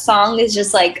cry. That song is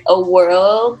just like a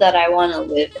world that I want to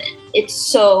live in. It's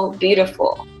so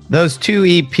beautiful. Those 2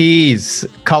 EPs,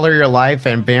 Color Your Life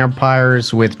and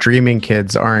Vampires with Dreaming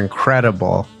Kids, are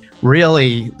incredible.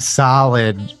 Really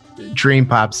solid dream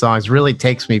pop songs. Really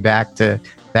takes me back to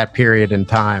that period in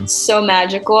time. So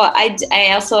magical. I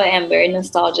also am very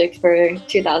nostalgic for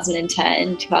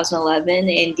 2010, 2011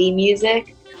 indie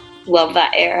music. Love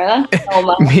that era so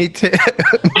much. Me too.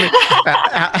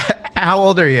 How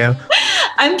old are you?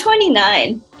 I'm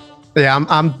 29. Yeah,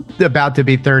 I'm about to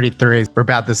be 33. We're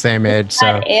about the same age, so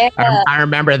That era. I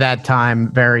remember that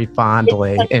time very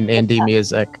fondly in indie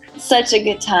music. Such a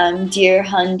good time. Deer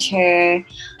Hunter.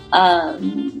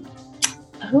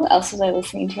 Who else was I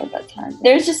listening to at that time?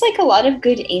 There's just like a lot of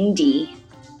good indie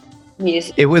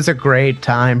music. It was a great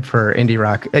time for indie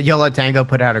rock. Yo La Tengo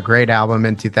put out a great album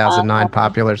in 2009,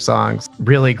 Popular Songs.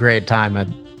 Really great time. I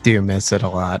do miss it a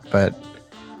lot, but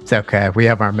it's okay. We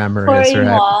have our memories, Corey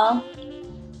right? Noir.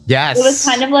 Yes. It was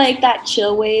kind of like that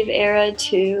chill wave era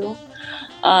too.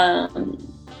 Yeah,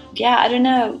 I don't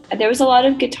know. There was a lot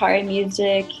of guitar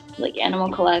music, like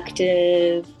Animal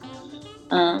Collective.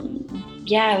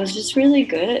 Yeah, it was just really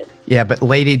good. Yeah, but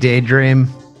Lady Daydream,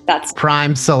 That's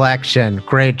prime selection.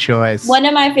 Great choice. one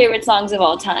of my favorite songs of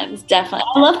all time. Definitely.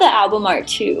 I love the album art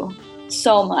too,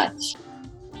 so much.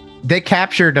 They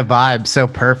captured a vibe so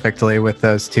perfectly with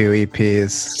those 2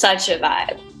 EPs. Such a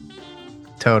vibe.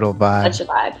 Total vibe. Such a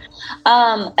vibe.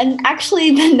 And actually,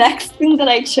 the next thing that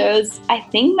I chose, I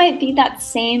think might be that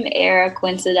same era,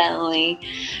 coincidentally.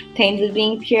 Pains of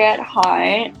Being Pure at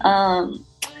Heart.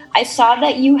 I saw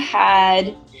that you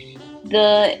had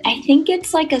I think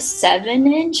it's like a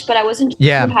 7-inch, but I wasn't sure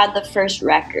Yeah. if you had the first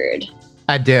record.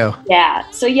 I do. Yeah.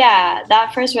 So yeah,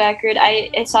 that first record,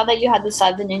 I saw that you had the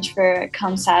 7-inch for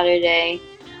Come Saturday.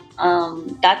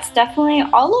 That's definitely,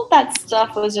 all of that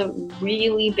stuff was a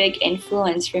really big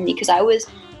influence for me because I was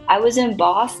in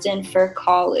Boston for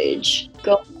college.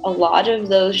 A lot of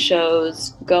those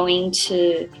shows, going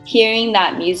to hearing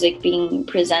that music, being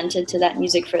presented to that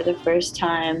music for the first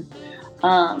time.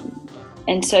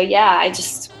 And so, yeah,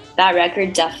 that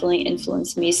record definitely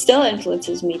influenced me, still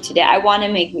influences me today. I want to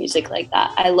make music like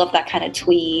that. I love that kind of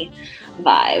twee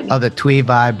vibe. Oh, the twee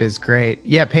vibe is great.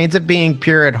 Yeah, Pains of Being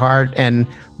Pure at Heart and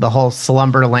the whole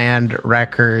Slumberland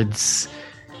Records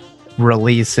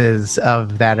releases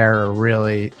of that era,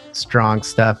 really strong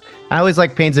stuff. I always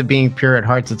like Pains of Being Pure at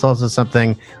Heart. It's also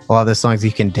something, a lot of the songs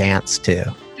you can dance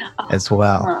to as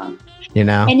well, you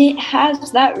know? And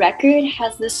that record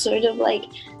has this sort of like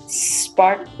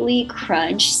sparkly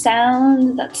crunch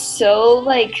sound that's so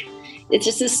like, it's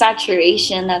just a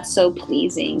saturation that's so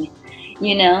pleasing,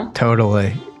 you know?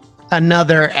 Totally.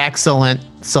 Another excellent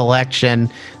selection,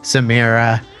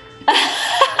 Samira.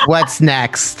 What's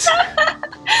next?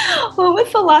 What was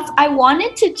the last? I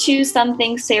wanted to choose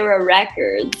something Sarah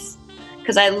Records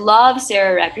because I love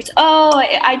Sarah Records. Oh,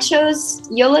 I chose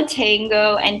Yo La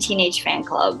Tengo and Teenage Fan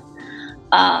Club.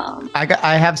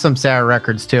 I have some Sarah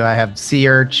Records too. I have Sea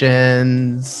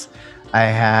Urchins. I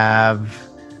have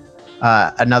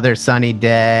Another Sunny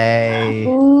Day.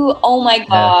 Ooh, oh my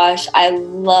gosh, I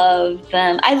love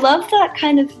them. I love that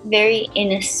kind of very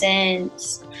innocent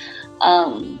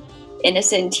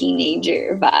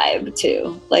teenager vibe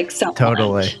too. Like so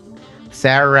Totally. much.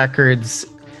 Sarah Records.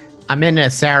 I'm in a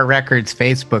Sarah Records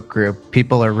Facebook group.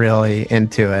 People are really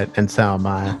into it, and so am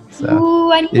I. So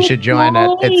Ooh, I need you should join it.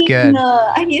 It's good.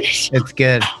 I need to. It's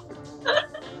good.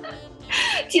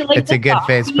 Do you like It's the a good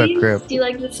Facebook softies? group. Do you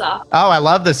like the soft? Oh, I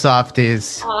love the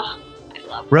softies. Oh, I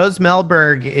love. Rose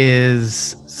Melberg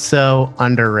is so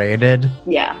underrated.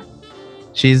 Yeah.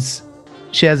 She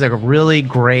has a really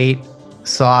great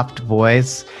soft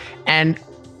voice. And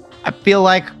I feel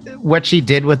like what she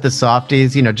did with the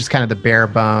Softies, just kind of the bare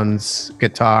bones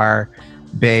guitar,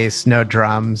 bass, no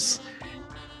drums.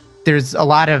 There's a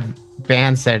lot of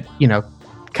bands that,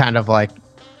 kind of like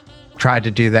tried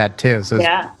to do that too. So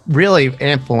it's really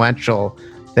influential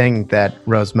thing that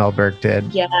Rose Melberg did.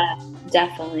 Yeah,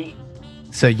 definitely.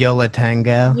 So Yo La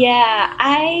Tengo. Yeah,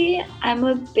 I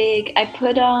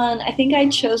think I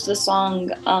chose the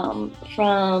song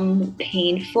from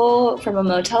Painful from a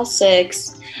Motel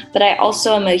 6, but I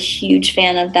also am a huge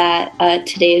fan of that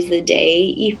Today Is the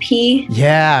Day EP.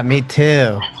 Yeah, me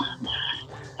too.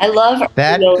 I love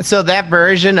that. So that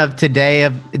version of Today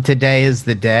Is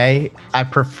the Day, I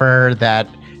prefer that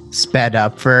sped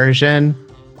up version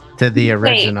to the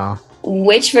original.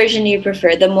 Which version do you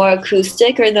prefer? The more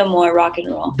acoustic or the more rock and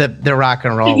roll? The rock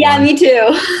and roll. Yeah, one. me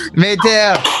too. Me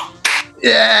too.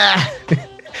 Yeah.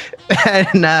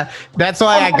 And that's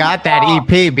why I got that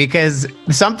EP, because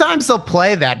sometimes they'll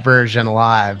play that version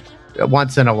live.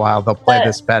 Once in a while, they'll play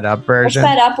the sped up version.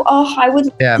 Sped up. Oh, I would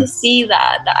love to see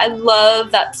that. I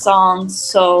love that song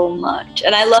so much,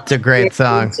 and I love it's a great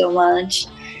song so much.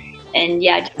 And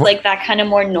yeah, just like that kind of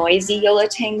more noisy Yo La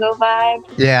Tengo vibe.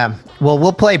 Yeah. Well,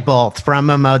 we'll play both from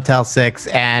a Motel 6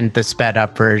 and the sped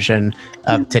up version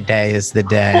of Today Is the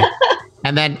Day.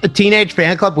 And then Teenage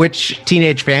Fan Club. Which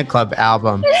Teenage Fan Club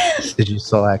album did you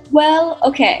select? Well,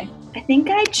 okay. I think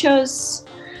I chose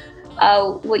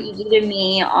What You Do to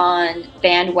Me on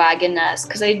Bandwagon-esque,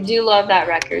 because I do love that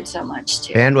record so much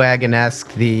too.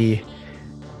 Bandwagon-esque,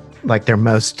 their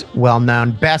most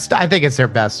well-known, best. I think it's their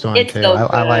best one too. So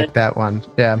I like that one.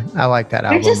 Yeah, I like that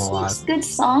album They're just a lot. good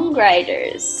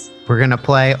songwriters. We're gonna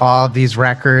play all of these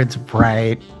records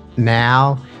right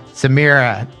now.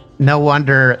 Samira, no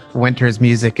wonder Winter's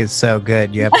music is so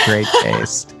good. You have great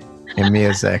taste in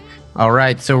music. All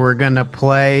right, so we're gonna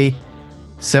play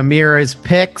Samira's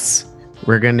picks.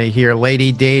 We're gonna hear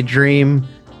Lady Daydream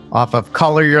off of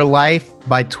Color Your Life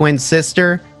by Twin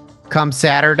Sister. Come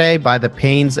Saturday by The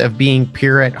Pains of Being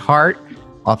Pure at Heart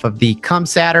off of the Come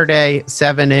Saturday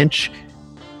 7-inch.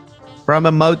 From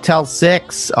a Motel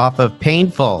 6 off of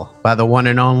Painful by the one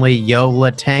and only Yo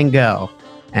La Tengo.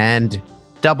 And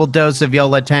double dose of Yo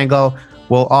La Tengo.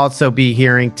 We'll also be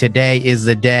hearing Today Is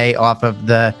the Day off of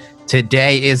the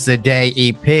Today Is the Day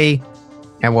EP.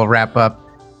 And we'll wrap up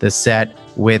the set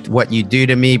with What You Do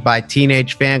to Me by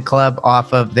Teenage Fan Club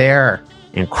off of their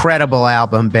incredible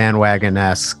album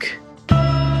Bandwagon-esque.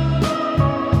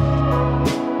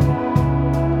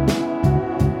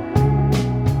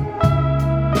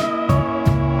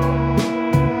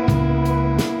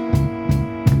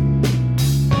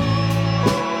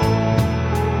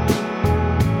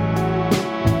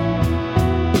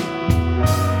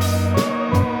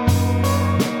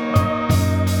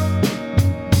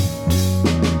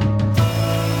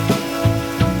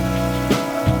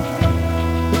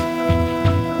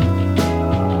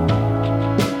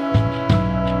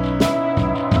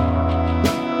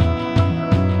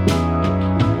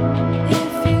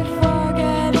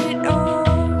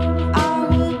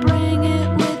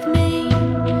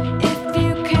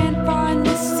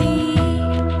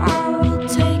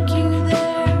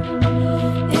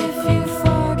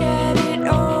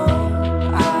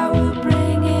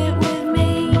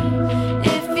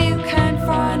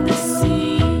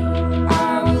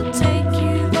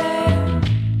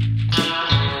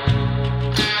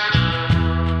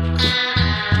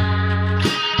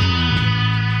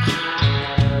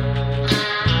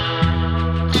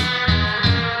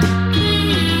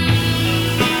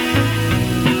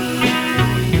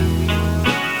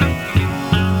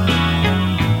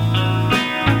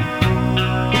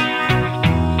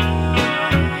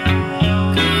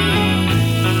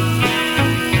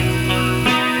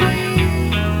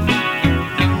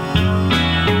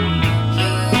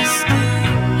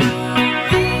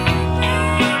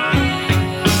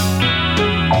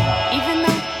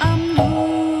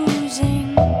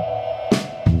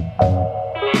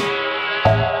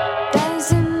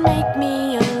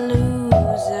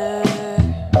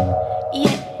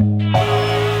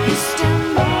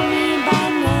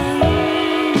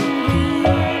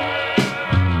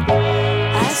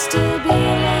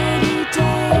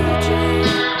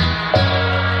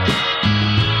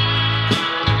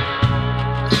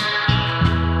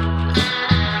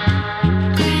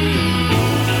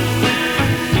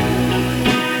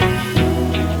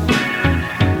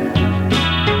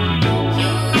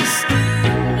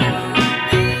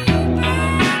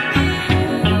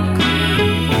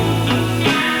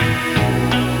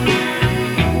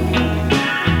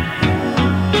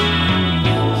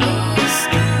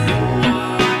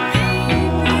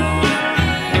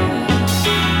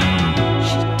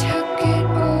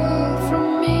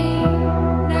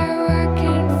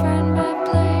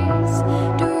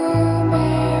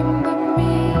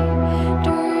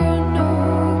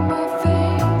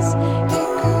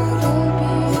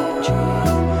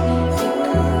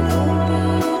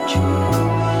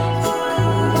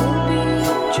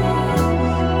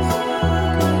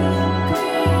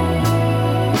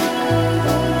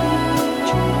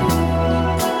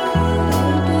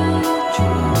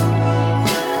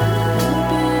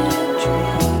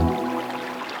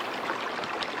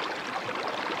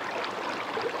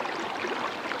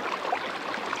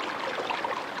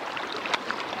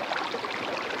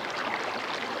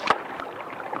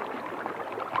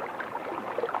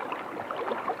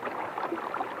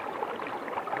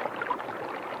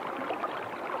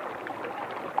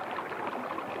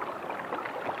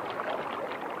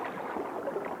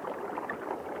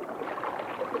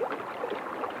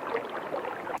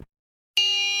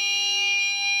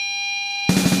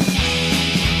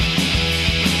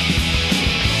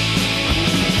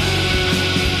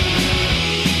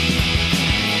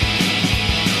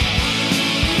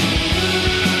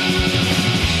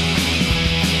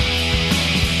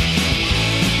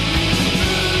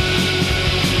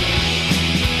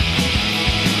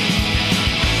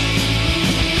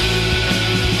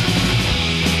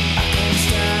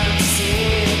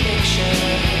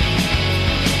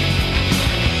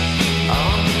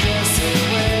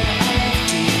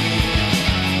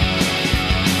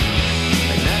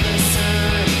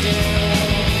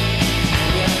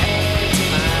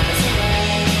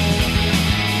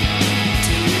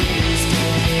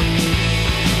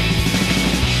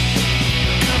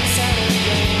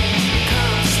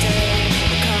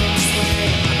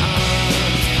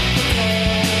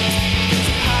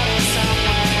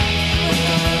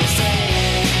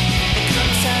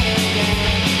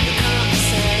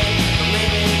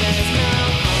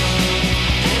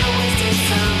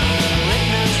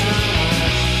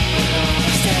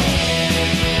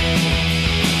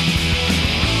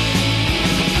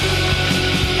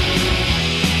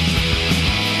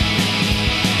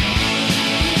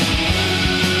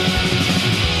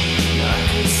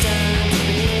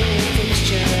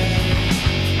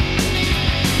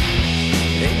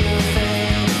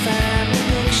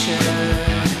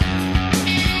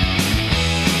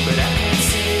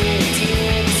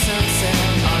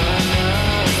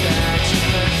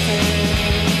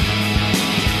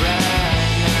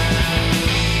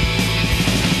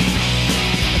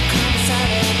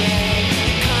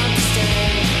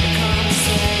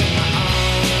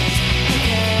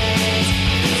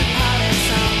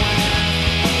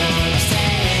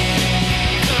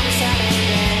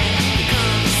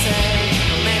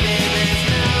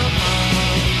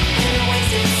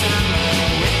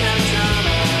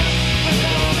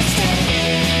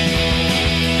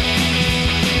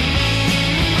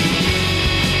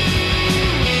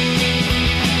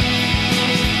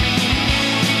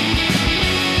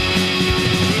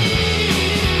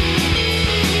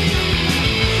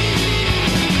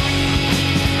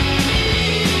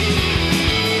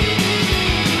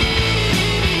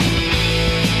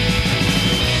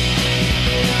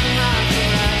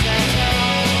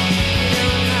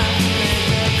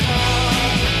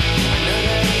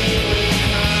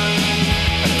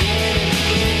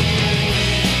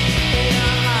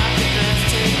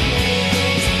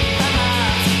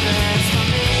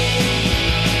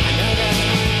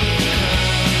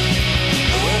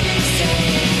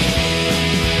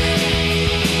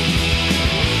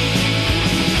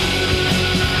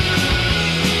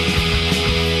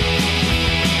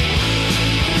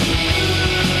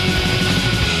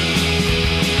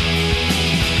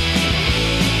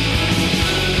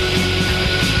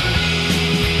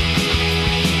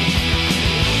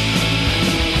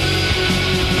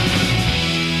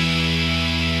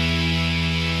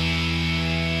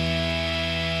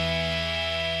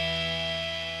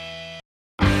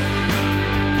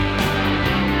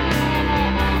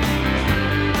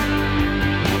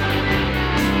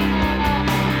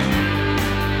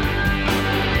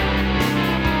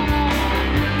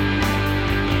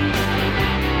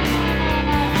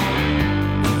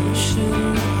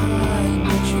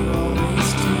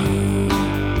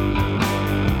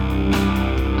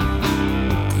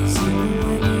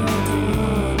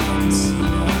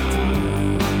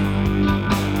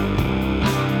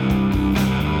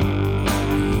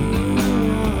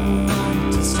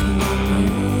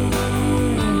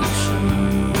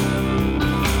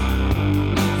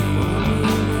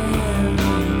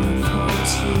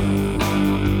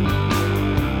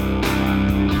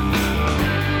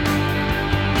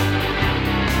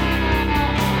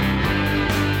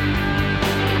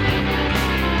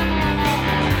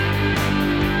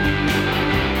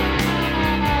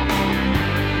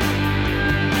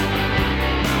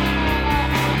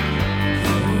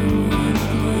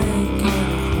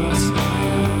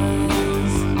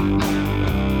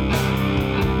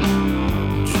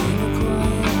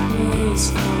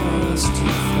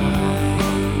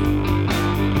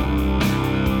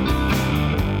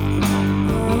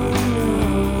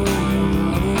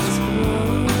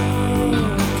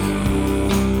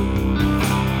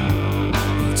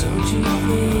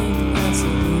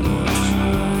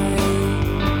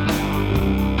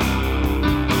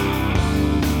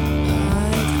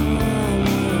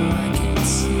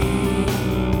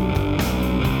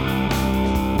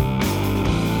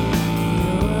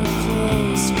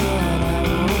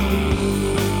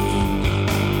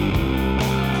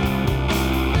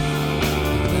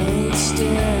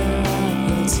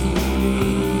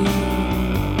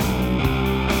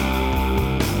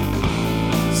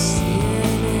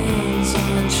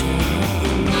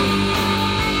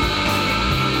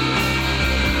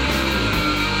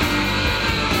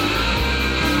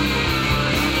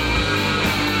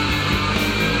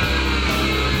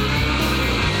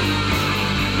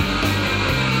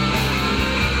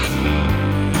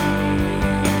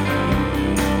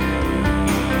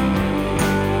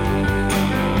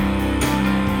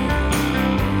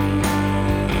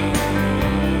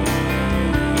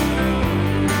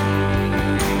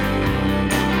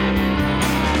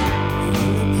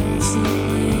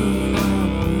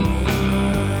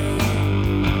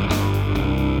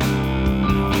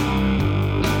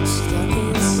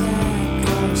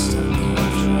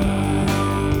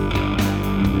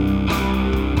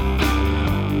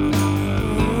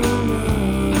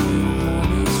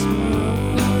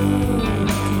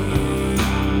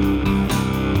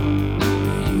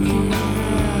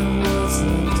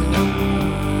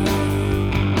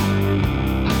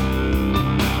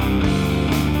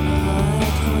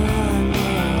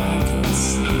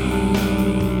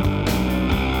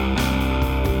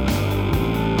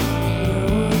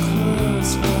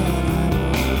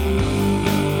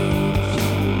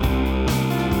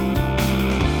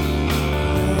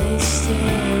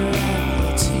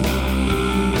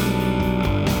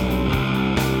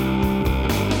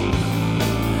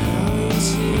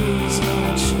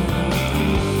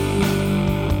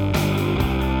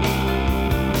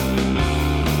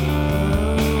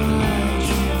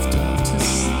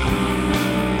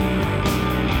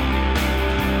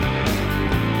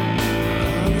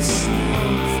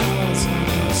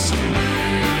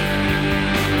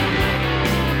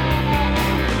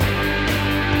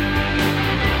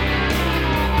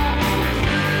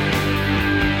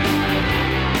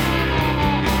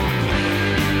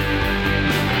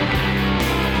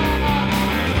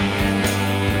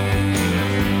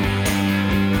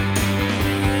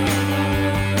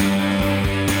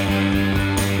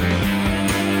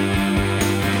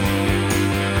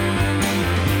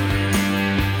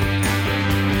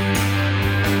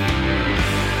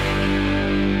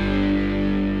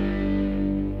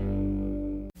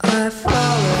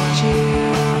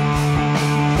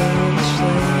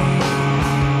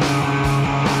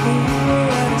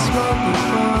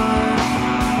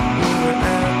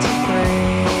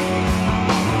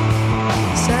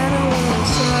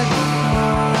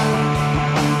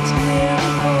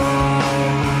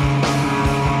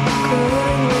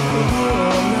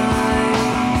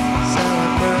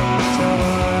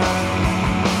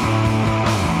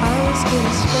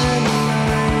 gonna spend the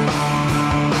night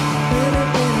in a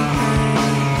bit of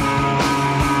pain.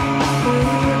 We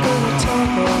were gonna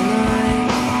talk all night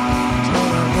till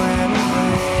I went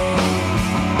away.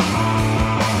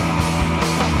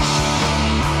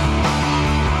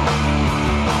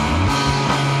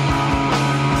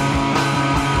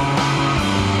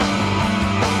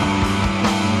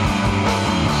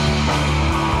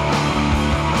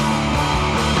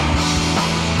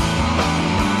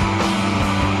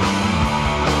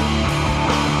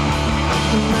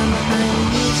 Remember how you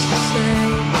used to say,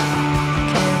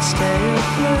 can't stay or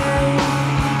play.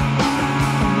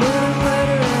 A little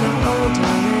later and I'm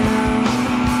older now,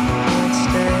 can't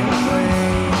stay away.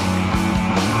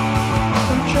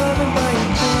 I'm driving by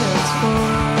your parents'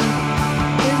 farm,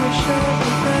 in the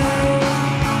Shelby Bay.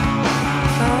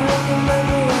 I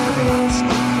remember I lost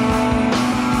the car,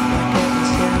 like it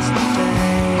was yesterday.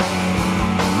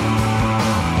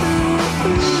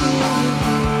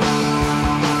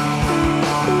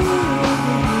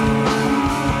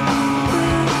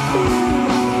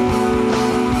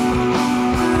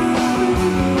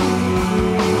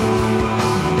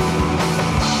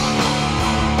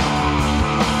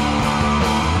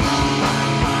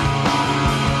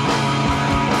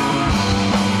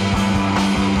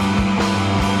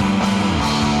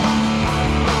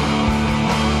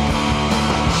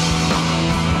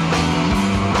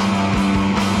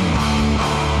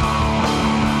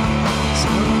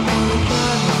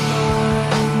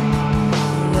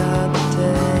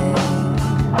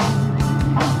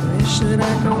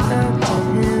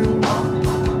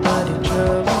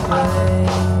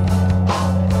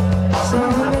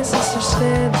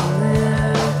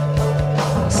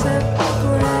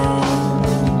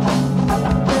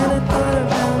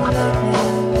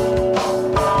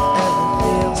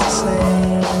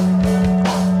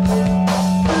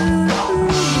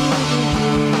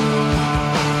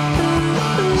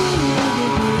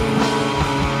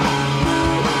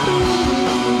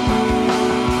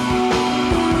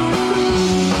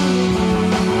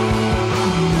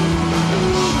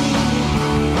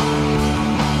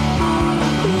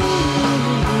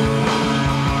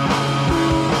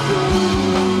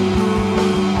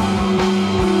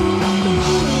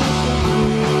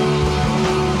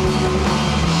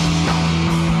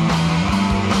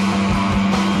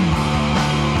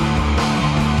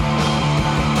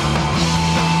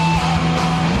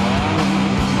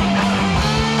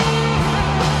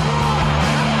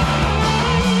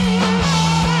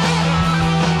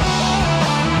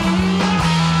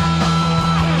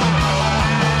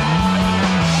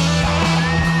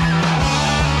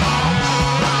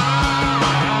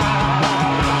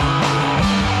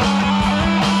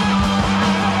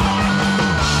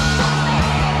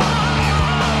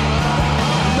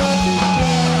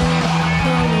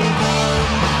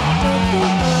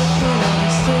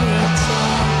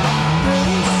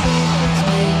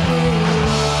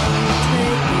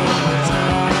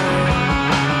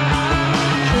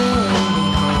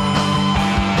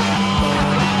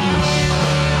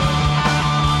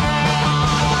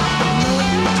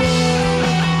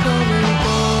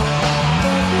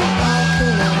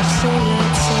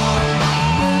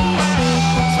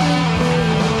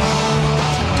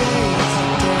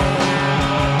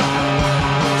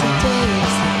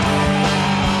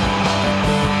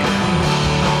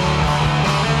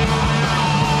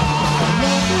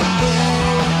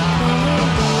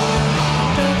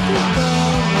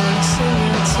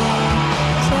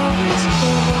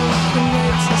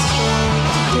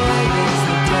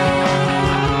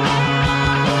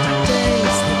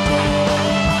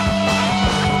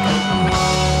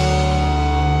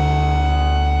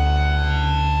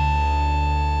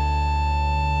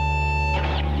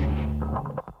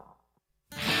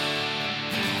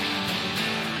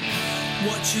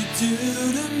 What you do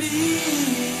to me,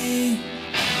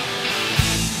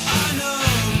 I know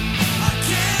I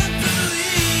can't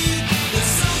believe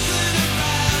there's something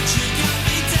about you got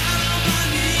me down on my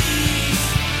knees.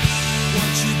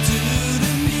 What you do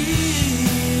to me,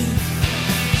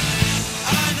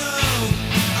 I know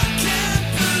I can't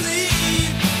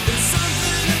believe there's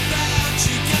something about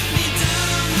you got me down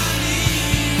on my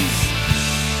knees.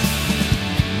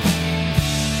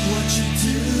 What you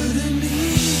do to me,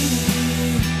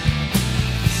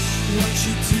 what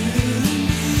you do to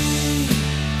me,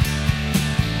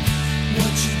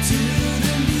 what you do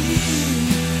to me,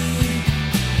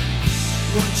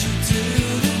 what you do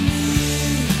to me,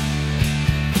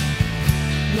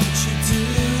 what you do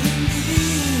to me.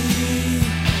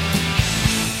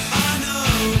 I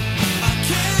know I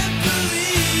can't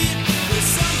believe there's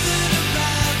something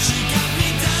about you got me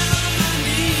down on my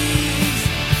knees.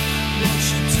 What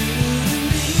you do to me.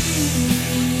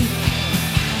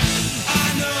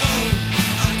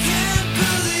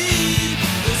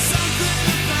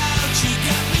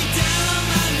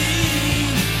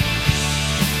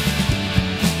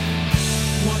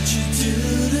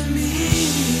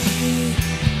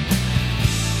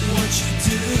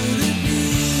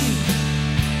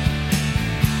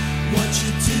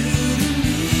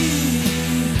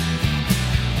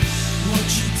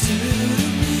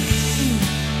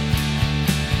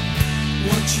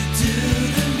 you do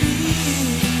to me,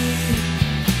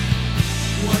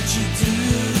 what you do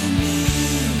to me,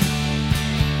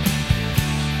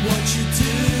 what you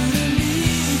do to me,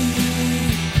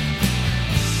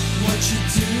 what you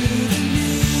do to me.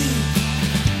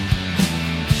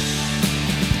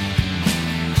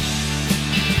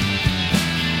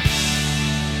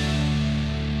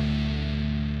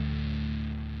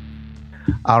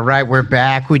 All right, we're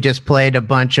back. We just played a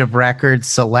bunch of records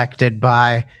selected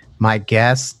by my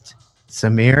guest,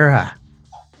 Samira.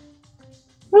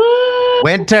 Woo!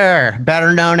 Winter,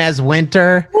 better known as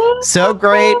Winter. Woo! So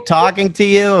great talking to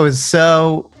you. I was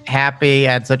so happy.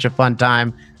 I had such a fun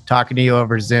time talking to you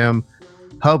over Zoom.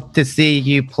 Hope to see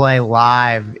you play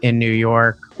live in New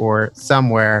York or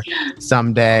somewhere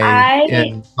someday,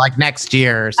 in like next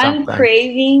year or something. I'm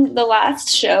craving. The last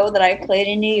show that I played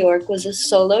in New York was a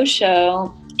solo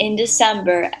show in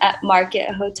December at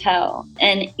Market Hotel,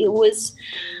 and it was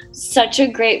such a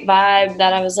great vibe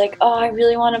that I was like, oh, I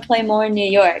really want to play more in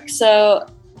New York. So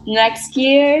next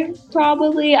year,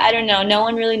 probably. I don't know. No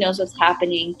one really knows what's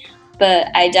happening, but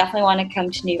I definitely want to come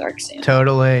to New York soon.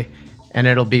 Totally, and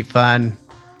it'll be fun.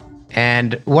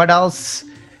 And what else?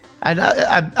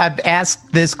 I've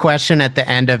asked this question at the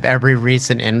end of every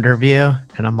recent interview,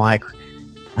 and I'm like,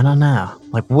 I don't know.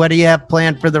 Like, what do you have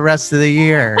planned for the rest of the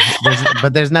year?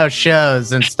 But there's no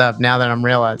shows and stuff now that I'm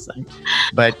realizing.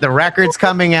 But the record's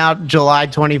coming out July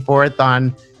 24th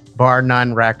on Bar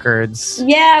None Records.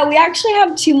 Yeah, we actually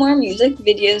have 2 more music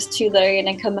videos too that are going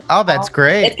to come out. Oh, that's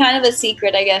great. It's kind of a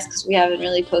secret, I guess, because we haven't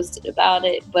really posted about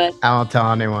it. But I won't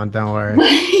tell anyone. Don't worry.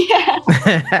 yeah.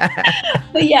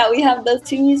 But yeah, we have those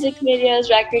 2 music videos,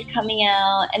 record coming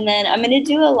out, and then I'm going to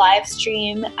do a live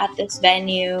stream at this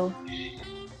venue.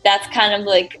 That's kind of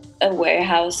like a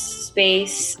warehouse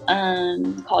space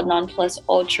called Non Plus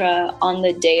Ultra on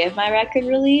the day of my record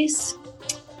release.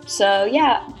 So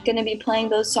yeah, gonna be playing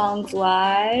those songs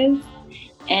live,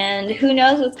 and who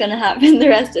knows what's gonna happen the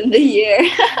rest of the year.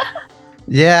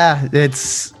 Yeah,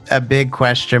 it's a big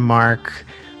question mark,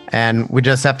 and we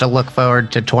just have to look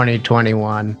forward to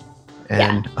 2021,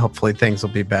 and hopefully things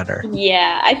will be better.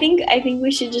 Yeah, I think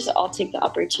we should just all take the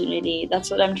opportunity.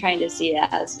 That's what I'm trying to see it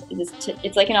as.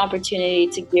 It's like an opportunity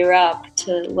to gear up,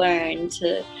 to learn,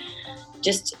 to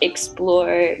just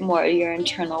explore more of your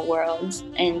internal world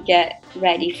and get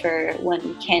ready for when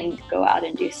we can go out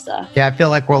and do stuff. Yeah, I feel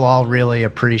like we'll all really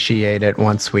appreciate it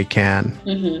once we can,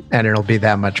 and it'll be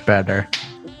that much better.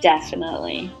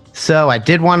 Definitely. So I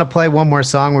did want to play one more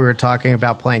song. We were talking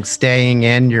about playing Staying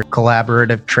In, your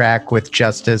collaborative track with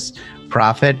Justice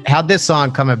Prophet. How'd this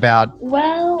song come about?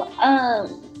 Well, I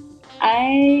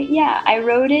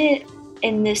wrote it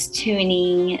in this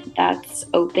tuning that's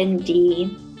open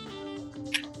D.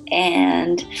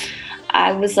 And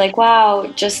I was like, wow,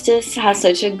 Justice has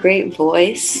such a great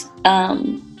voice.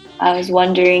 I was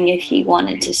wondering if he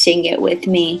wanted to sing it with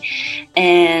me.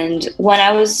 And when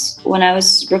I was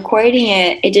recording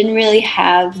it, it didn't really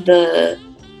have that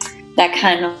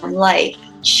kind of like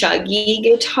chuggy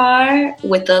guitar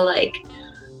with the like.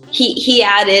 He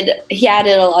added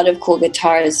a lot of cool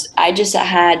guitars. I just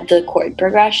had the chord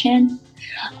progression.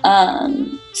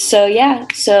 So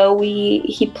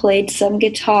he played some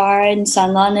guitar and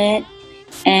sung on it,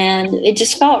 and it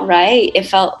just felt right. It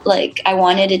felt like I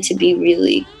wanted it to be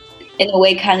really, in a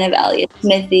way, kind of Elliott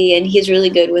Smithy, and he's really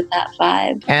good with that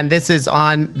vibe. And this is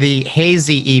on the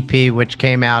Hazy EP, which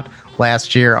came out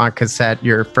last year on cassette,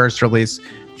 your first release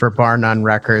for Bar None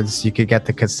Records. You could get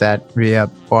the cassette via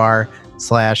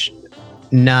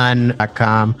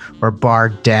bar/none.com or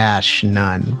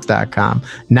bar-none.com,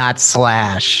 not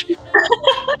slash.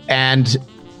 And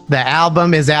the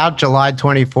album is out July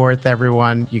 24th,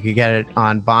 everyone. You can get it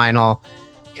on vinyl,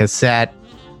 cassette,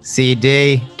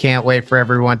 CD. Can't wait for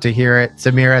everyone to hear it.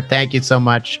 Samira, thank you so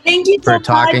much for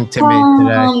talking to me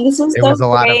today. This was It was a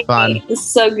lot of fun. It was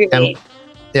so great. And,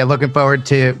 yeah, looking forward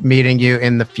to meeting you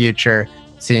in the future,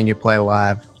 seeing you play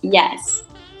live. Yes.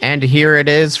 And here it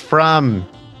is from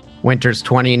Winter's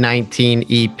 2019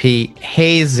 EP,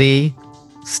 Hazy,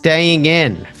 Staying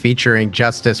In, featuring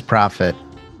Justice Prophet.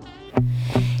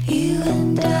 You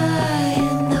and I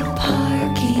in the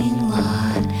parking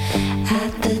lot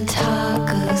at the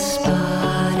taco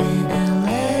spot in LA.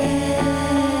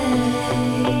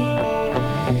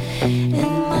 In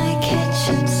my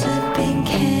kitchen sipping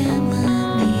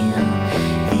chamomile,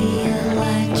 the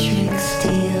electric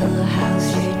steel.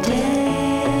 How's your day?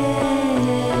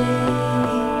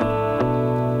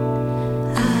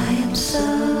 I am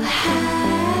so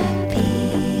happy.